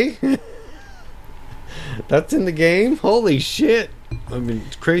just say? That's in the game? Holy shit. I mean,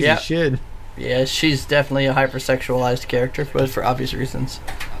 it's crazy Yeah. shit. Yeah, she's definitely a hypersexualized character, but for obvious reasons.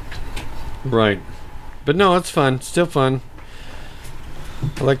 Right. But no, it's fun. Still fun.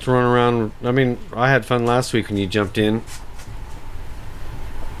 I like to run around. I mean, I had fun last week when you jumped in.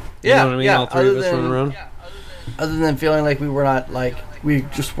 You know what I mean? All three of us running around. Other than feeling like we were not, like, we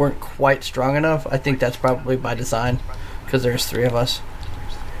just weren't quite strong enough, I think that's probably by design, because there's three of us.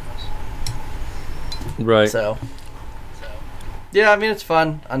 Right. So, yeah, I mean, it's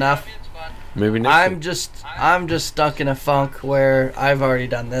fun enough. Maybe next I'm week. just stuck in a funk where I've already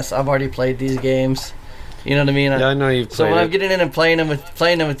done this. I've already played these games. You know what I mean? Yeah, I know you've played So when it. I'm getting in and playing them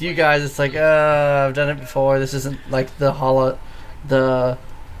with you guys, it's like, I've done it before. This isn't like the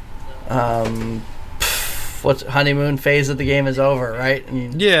what's honeymoon phase of the game is over, right?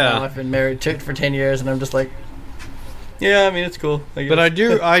 And Yeah. now I've been married to it for 10 years, and I'm just like, yeah, I mean, it's cool. But I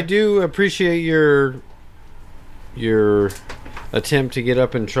do appreciate your attempt to get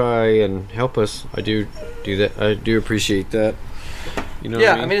up and try and help us. I do that. I do appreciate that. You know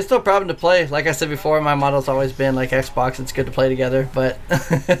Yeah, what I mean, it's no problem to play. Like I said before, my model's always been like Xbox. It's good to play together, but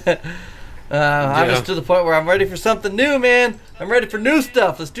I'm just to the point where I'm ready for something new, man. I'm ready for new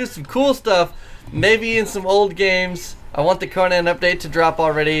stuff. Let's do some cool stuff. Maybe in some old games. I want the Conan update to drop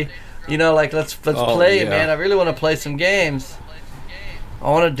already. You know, like let's play, yeah. man. I really want to play some games. I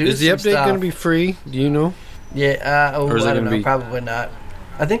want to do Is the some update stuff. going to be free? Do you know? Yeah. Or is it I don't gonna know. be- Probably not.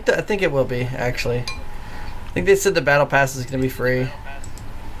 I think it will be actually. I think they said the battle pass is going to be free,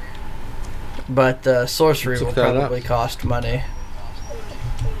 but sorcery Look will that up. probably cost money.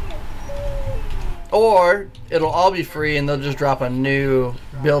 Or it'll all be free, and they'll just drop a new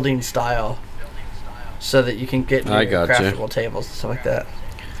building style, so that you can get new I gotcha. craftable tables and stuff like that.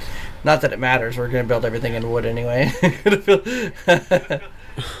 Not that it matters. We're going to build everything in wood anyway.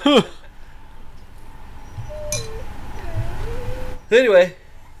 Anyway.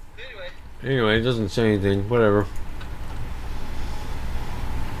 Anyway, it doesn't say anything. Whatever.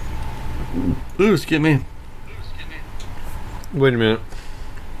 Ooh, excuse me. Wait a minute.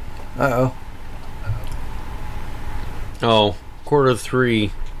 Uh-oh. Oh,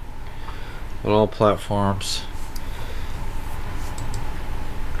 Q3 on all platforms.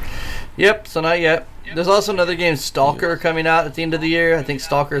 Yep, so not yet. There's also another game, Stalker, coming out at the end of the year. I think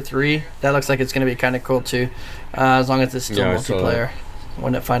Stalker 3. That looks like it's going to be kind of cool, too. As long as it's still Yeah, I saw multiplayer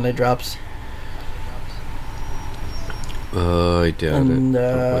when it finally drops. I doubt And,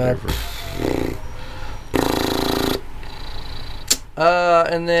 it. Whatever.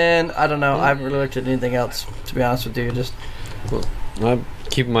 And then, I don't know. I haven't really looked at anything else, to be honest with you. Just I'm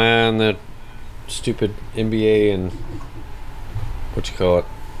keeping my eye on that stupid NBA and what you call it,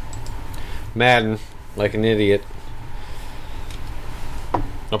 Madden, like an idiot.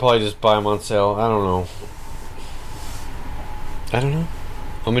 I'll probably just buy them on sale. I don't know.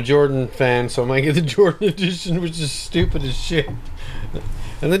 I'm a Jordan fan, so I might get the Jordan edition, which is stupid as shit.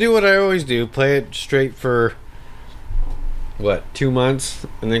 And then do what I always do: play it straight for 2 months,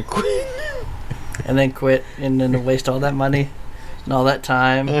 and then quit. quit, and then waste all that money and all that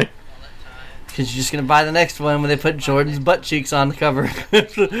time. Because you're just going to buy the next one when they put Jordan's butt cheeks on the cover.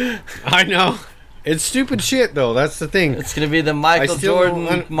 I know. It's stupid shit, though. That's the thing. It's going to be the Michael still Jordan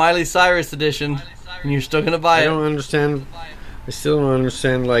don't Miley Cyrus edition, and you're still going to buy I it. don't understand. I still don't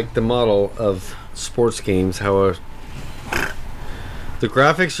understand, like, the model of sports games. How The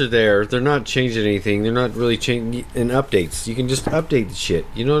graphics are there. They're not changing anything. They're not really changing in updates. You can just update the shit.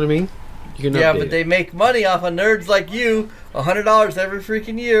 You know what I mean? You can Yeah, update but it. they make money off of nerds like you, $100 every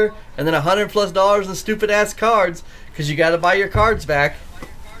freaking year, and then $100+ in stupid ass cards because you got to buy your cards back.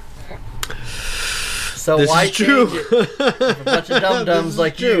 So This why is true. change it? A bunch of dum dums This is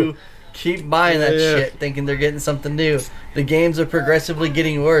like true. you keep buying that Yeah. shit, thinking they're getting something new. The games are progressively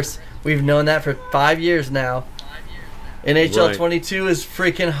getting worse. We've known that for 5 years now. NHL Right. 22 is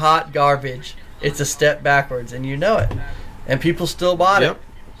freaking hot garbage. It's a step backwards, and you know it. And people still bought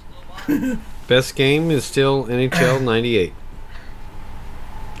Yep. Best game is still NHL 98.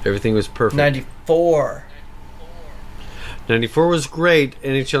 Everything was it. perfect. 94. 94 was great.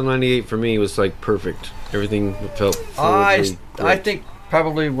 NHL 98 for me was like perfect. Everything felt I fluidly great. think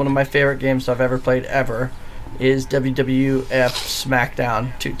probably one of my favorite games I've ever played ever is WWF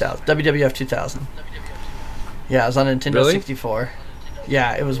SmackDown 2000. WWF 2000. Yeah, it was on Nintendo Really? 64.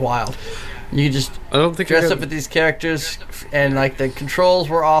 Yeah, it was wild. You could just I don't think I dress got- up with these characters, and like the controls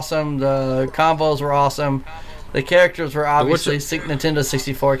were awesome, the combos were awesome, the characters were obviously Nintendo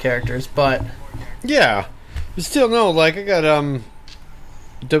 64 characters, but Yeah. But still no, like I got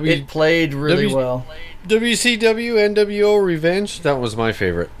it played really well. WCW NWO Revenge. That was my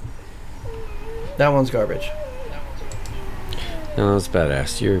favorite. That one's garbage. No, that's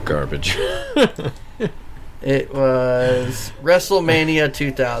badass. You're garbage. It was WrestleMania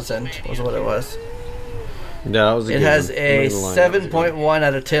 2000 was what it was. Yeah, that was a It good has one. a I'm not gonna lie, that was a good one. 7.1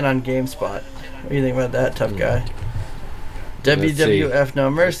 out of 10 on GameSpot. What do you think about that, tough guy? Let's WWF No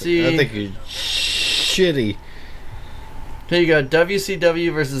Mercy. I think you're shitty. Here you go.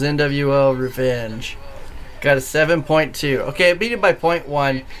 WCW versus NWO Revenge. Got a 7.2. Okay, it beat it by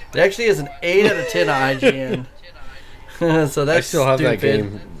 0.1. It actually has an 8 out of 10 on IGN. So that's I still have that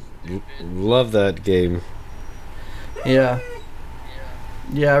stupid. game. Love that game. Yeah.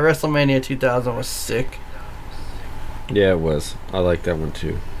 Yeah, WrestleMania 2000 was sick. Yeah, it was. I like that one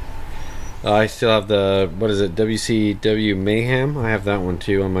too. I still have the, what is it, WCW Mayhem? I have that one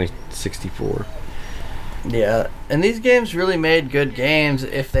too on my 64. Yeah, and these games really made good games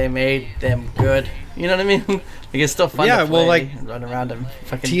if they made them good. You know what I mean? Like it's still fun Yeah, to play, well, like, run around and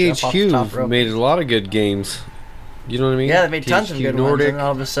fucking jump off the top THQ rope. made a lot of good games. You know what I mean? Yeah, they made tons of THQ good Nordic. ones, and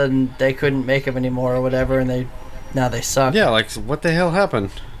all of a sudden they couldn't make them anymore or whatever, and now they suck. Yeah, like what the hell happened?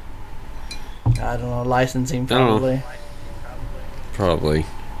 I don't know, licensing don't know. probably. Probably.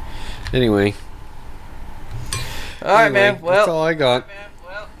 Anyway. All right, Anyway, man. Well, that's all I got.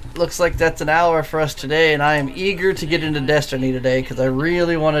 looks like that's an hour for us today, and I am eager to get into Destiny today because I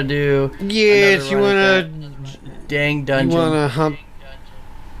really want to do. Yes, you another run at wanna, that dang you dungeon. wanna hump.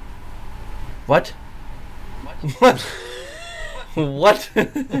 What? What? What?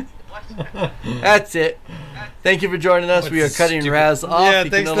 That's it. Thank you for joining us. We are What's cutting stupid- Raz off. Yeah, He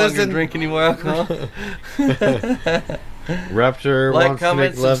can thanks, no longer listen. drink any more alcohol. Raptor Like, wants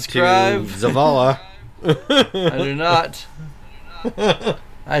comment, to make love subscribe. to Zavala. I do not.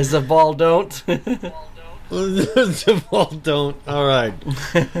 I Zabal don't. Zavala don't. All right.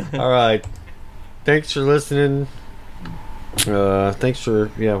 All right. Thanks for listening. Thanks for,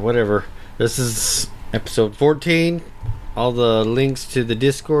 whatever. This is episode 14. All the links to the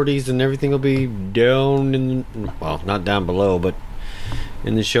Discordies and everything will be down in, well, not down below, but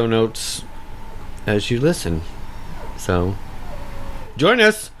in the show notes as you listen. So, join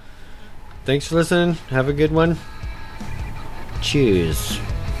us. Thanks for listening. Have a good one. Cheers.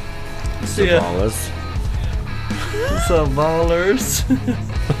 See ya. Zavalas. Zabalers.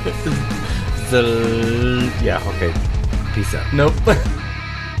 Yeah, okay. Peace out. Nope.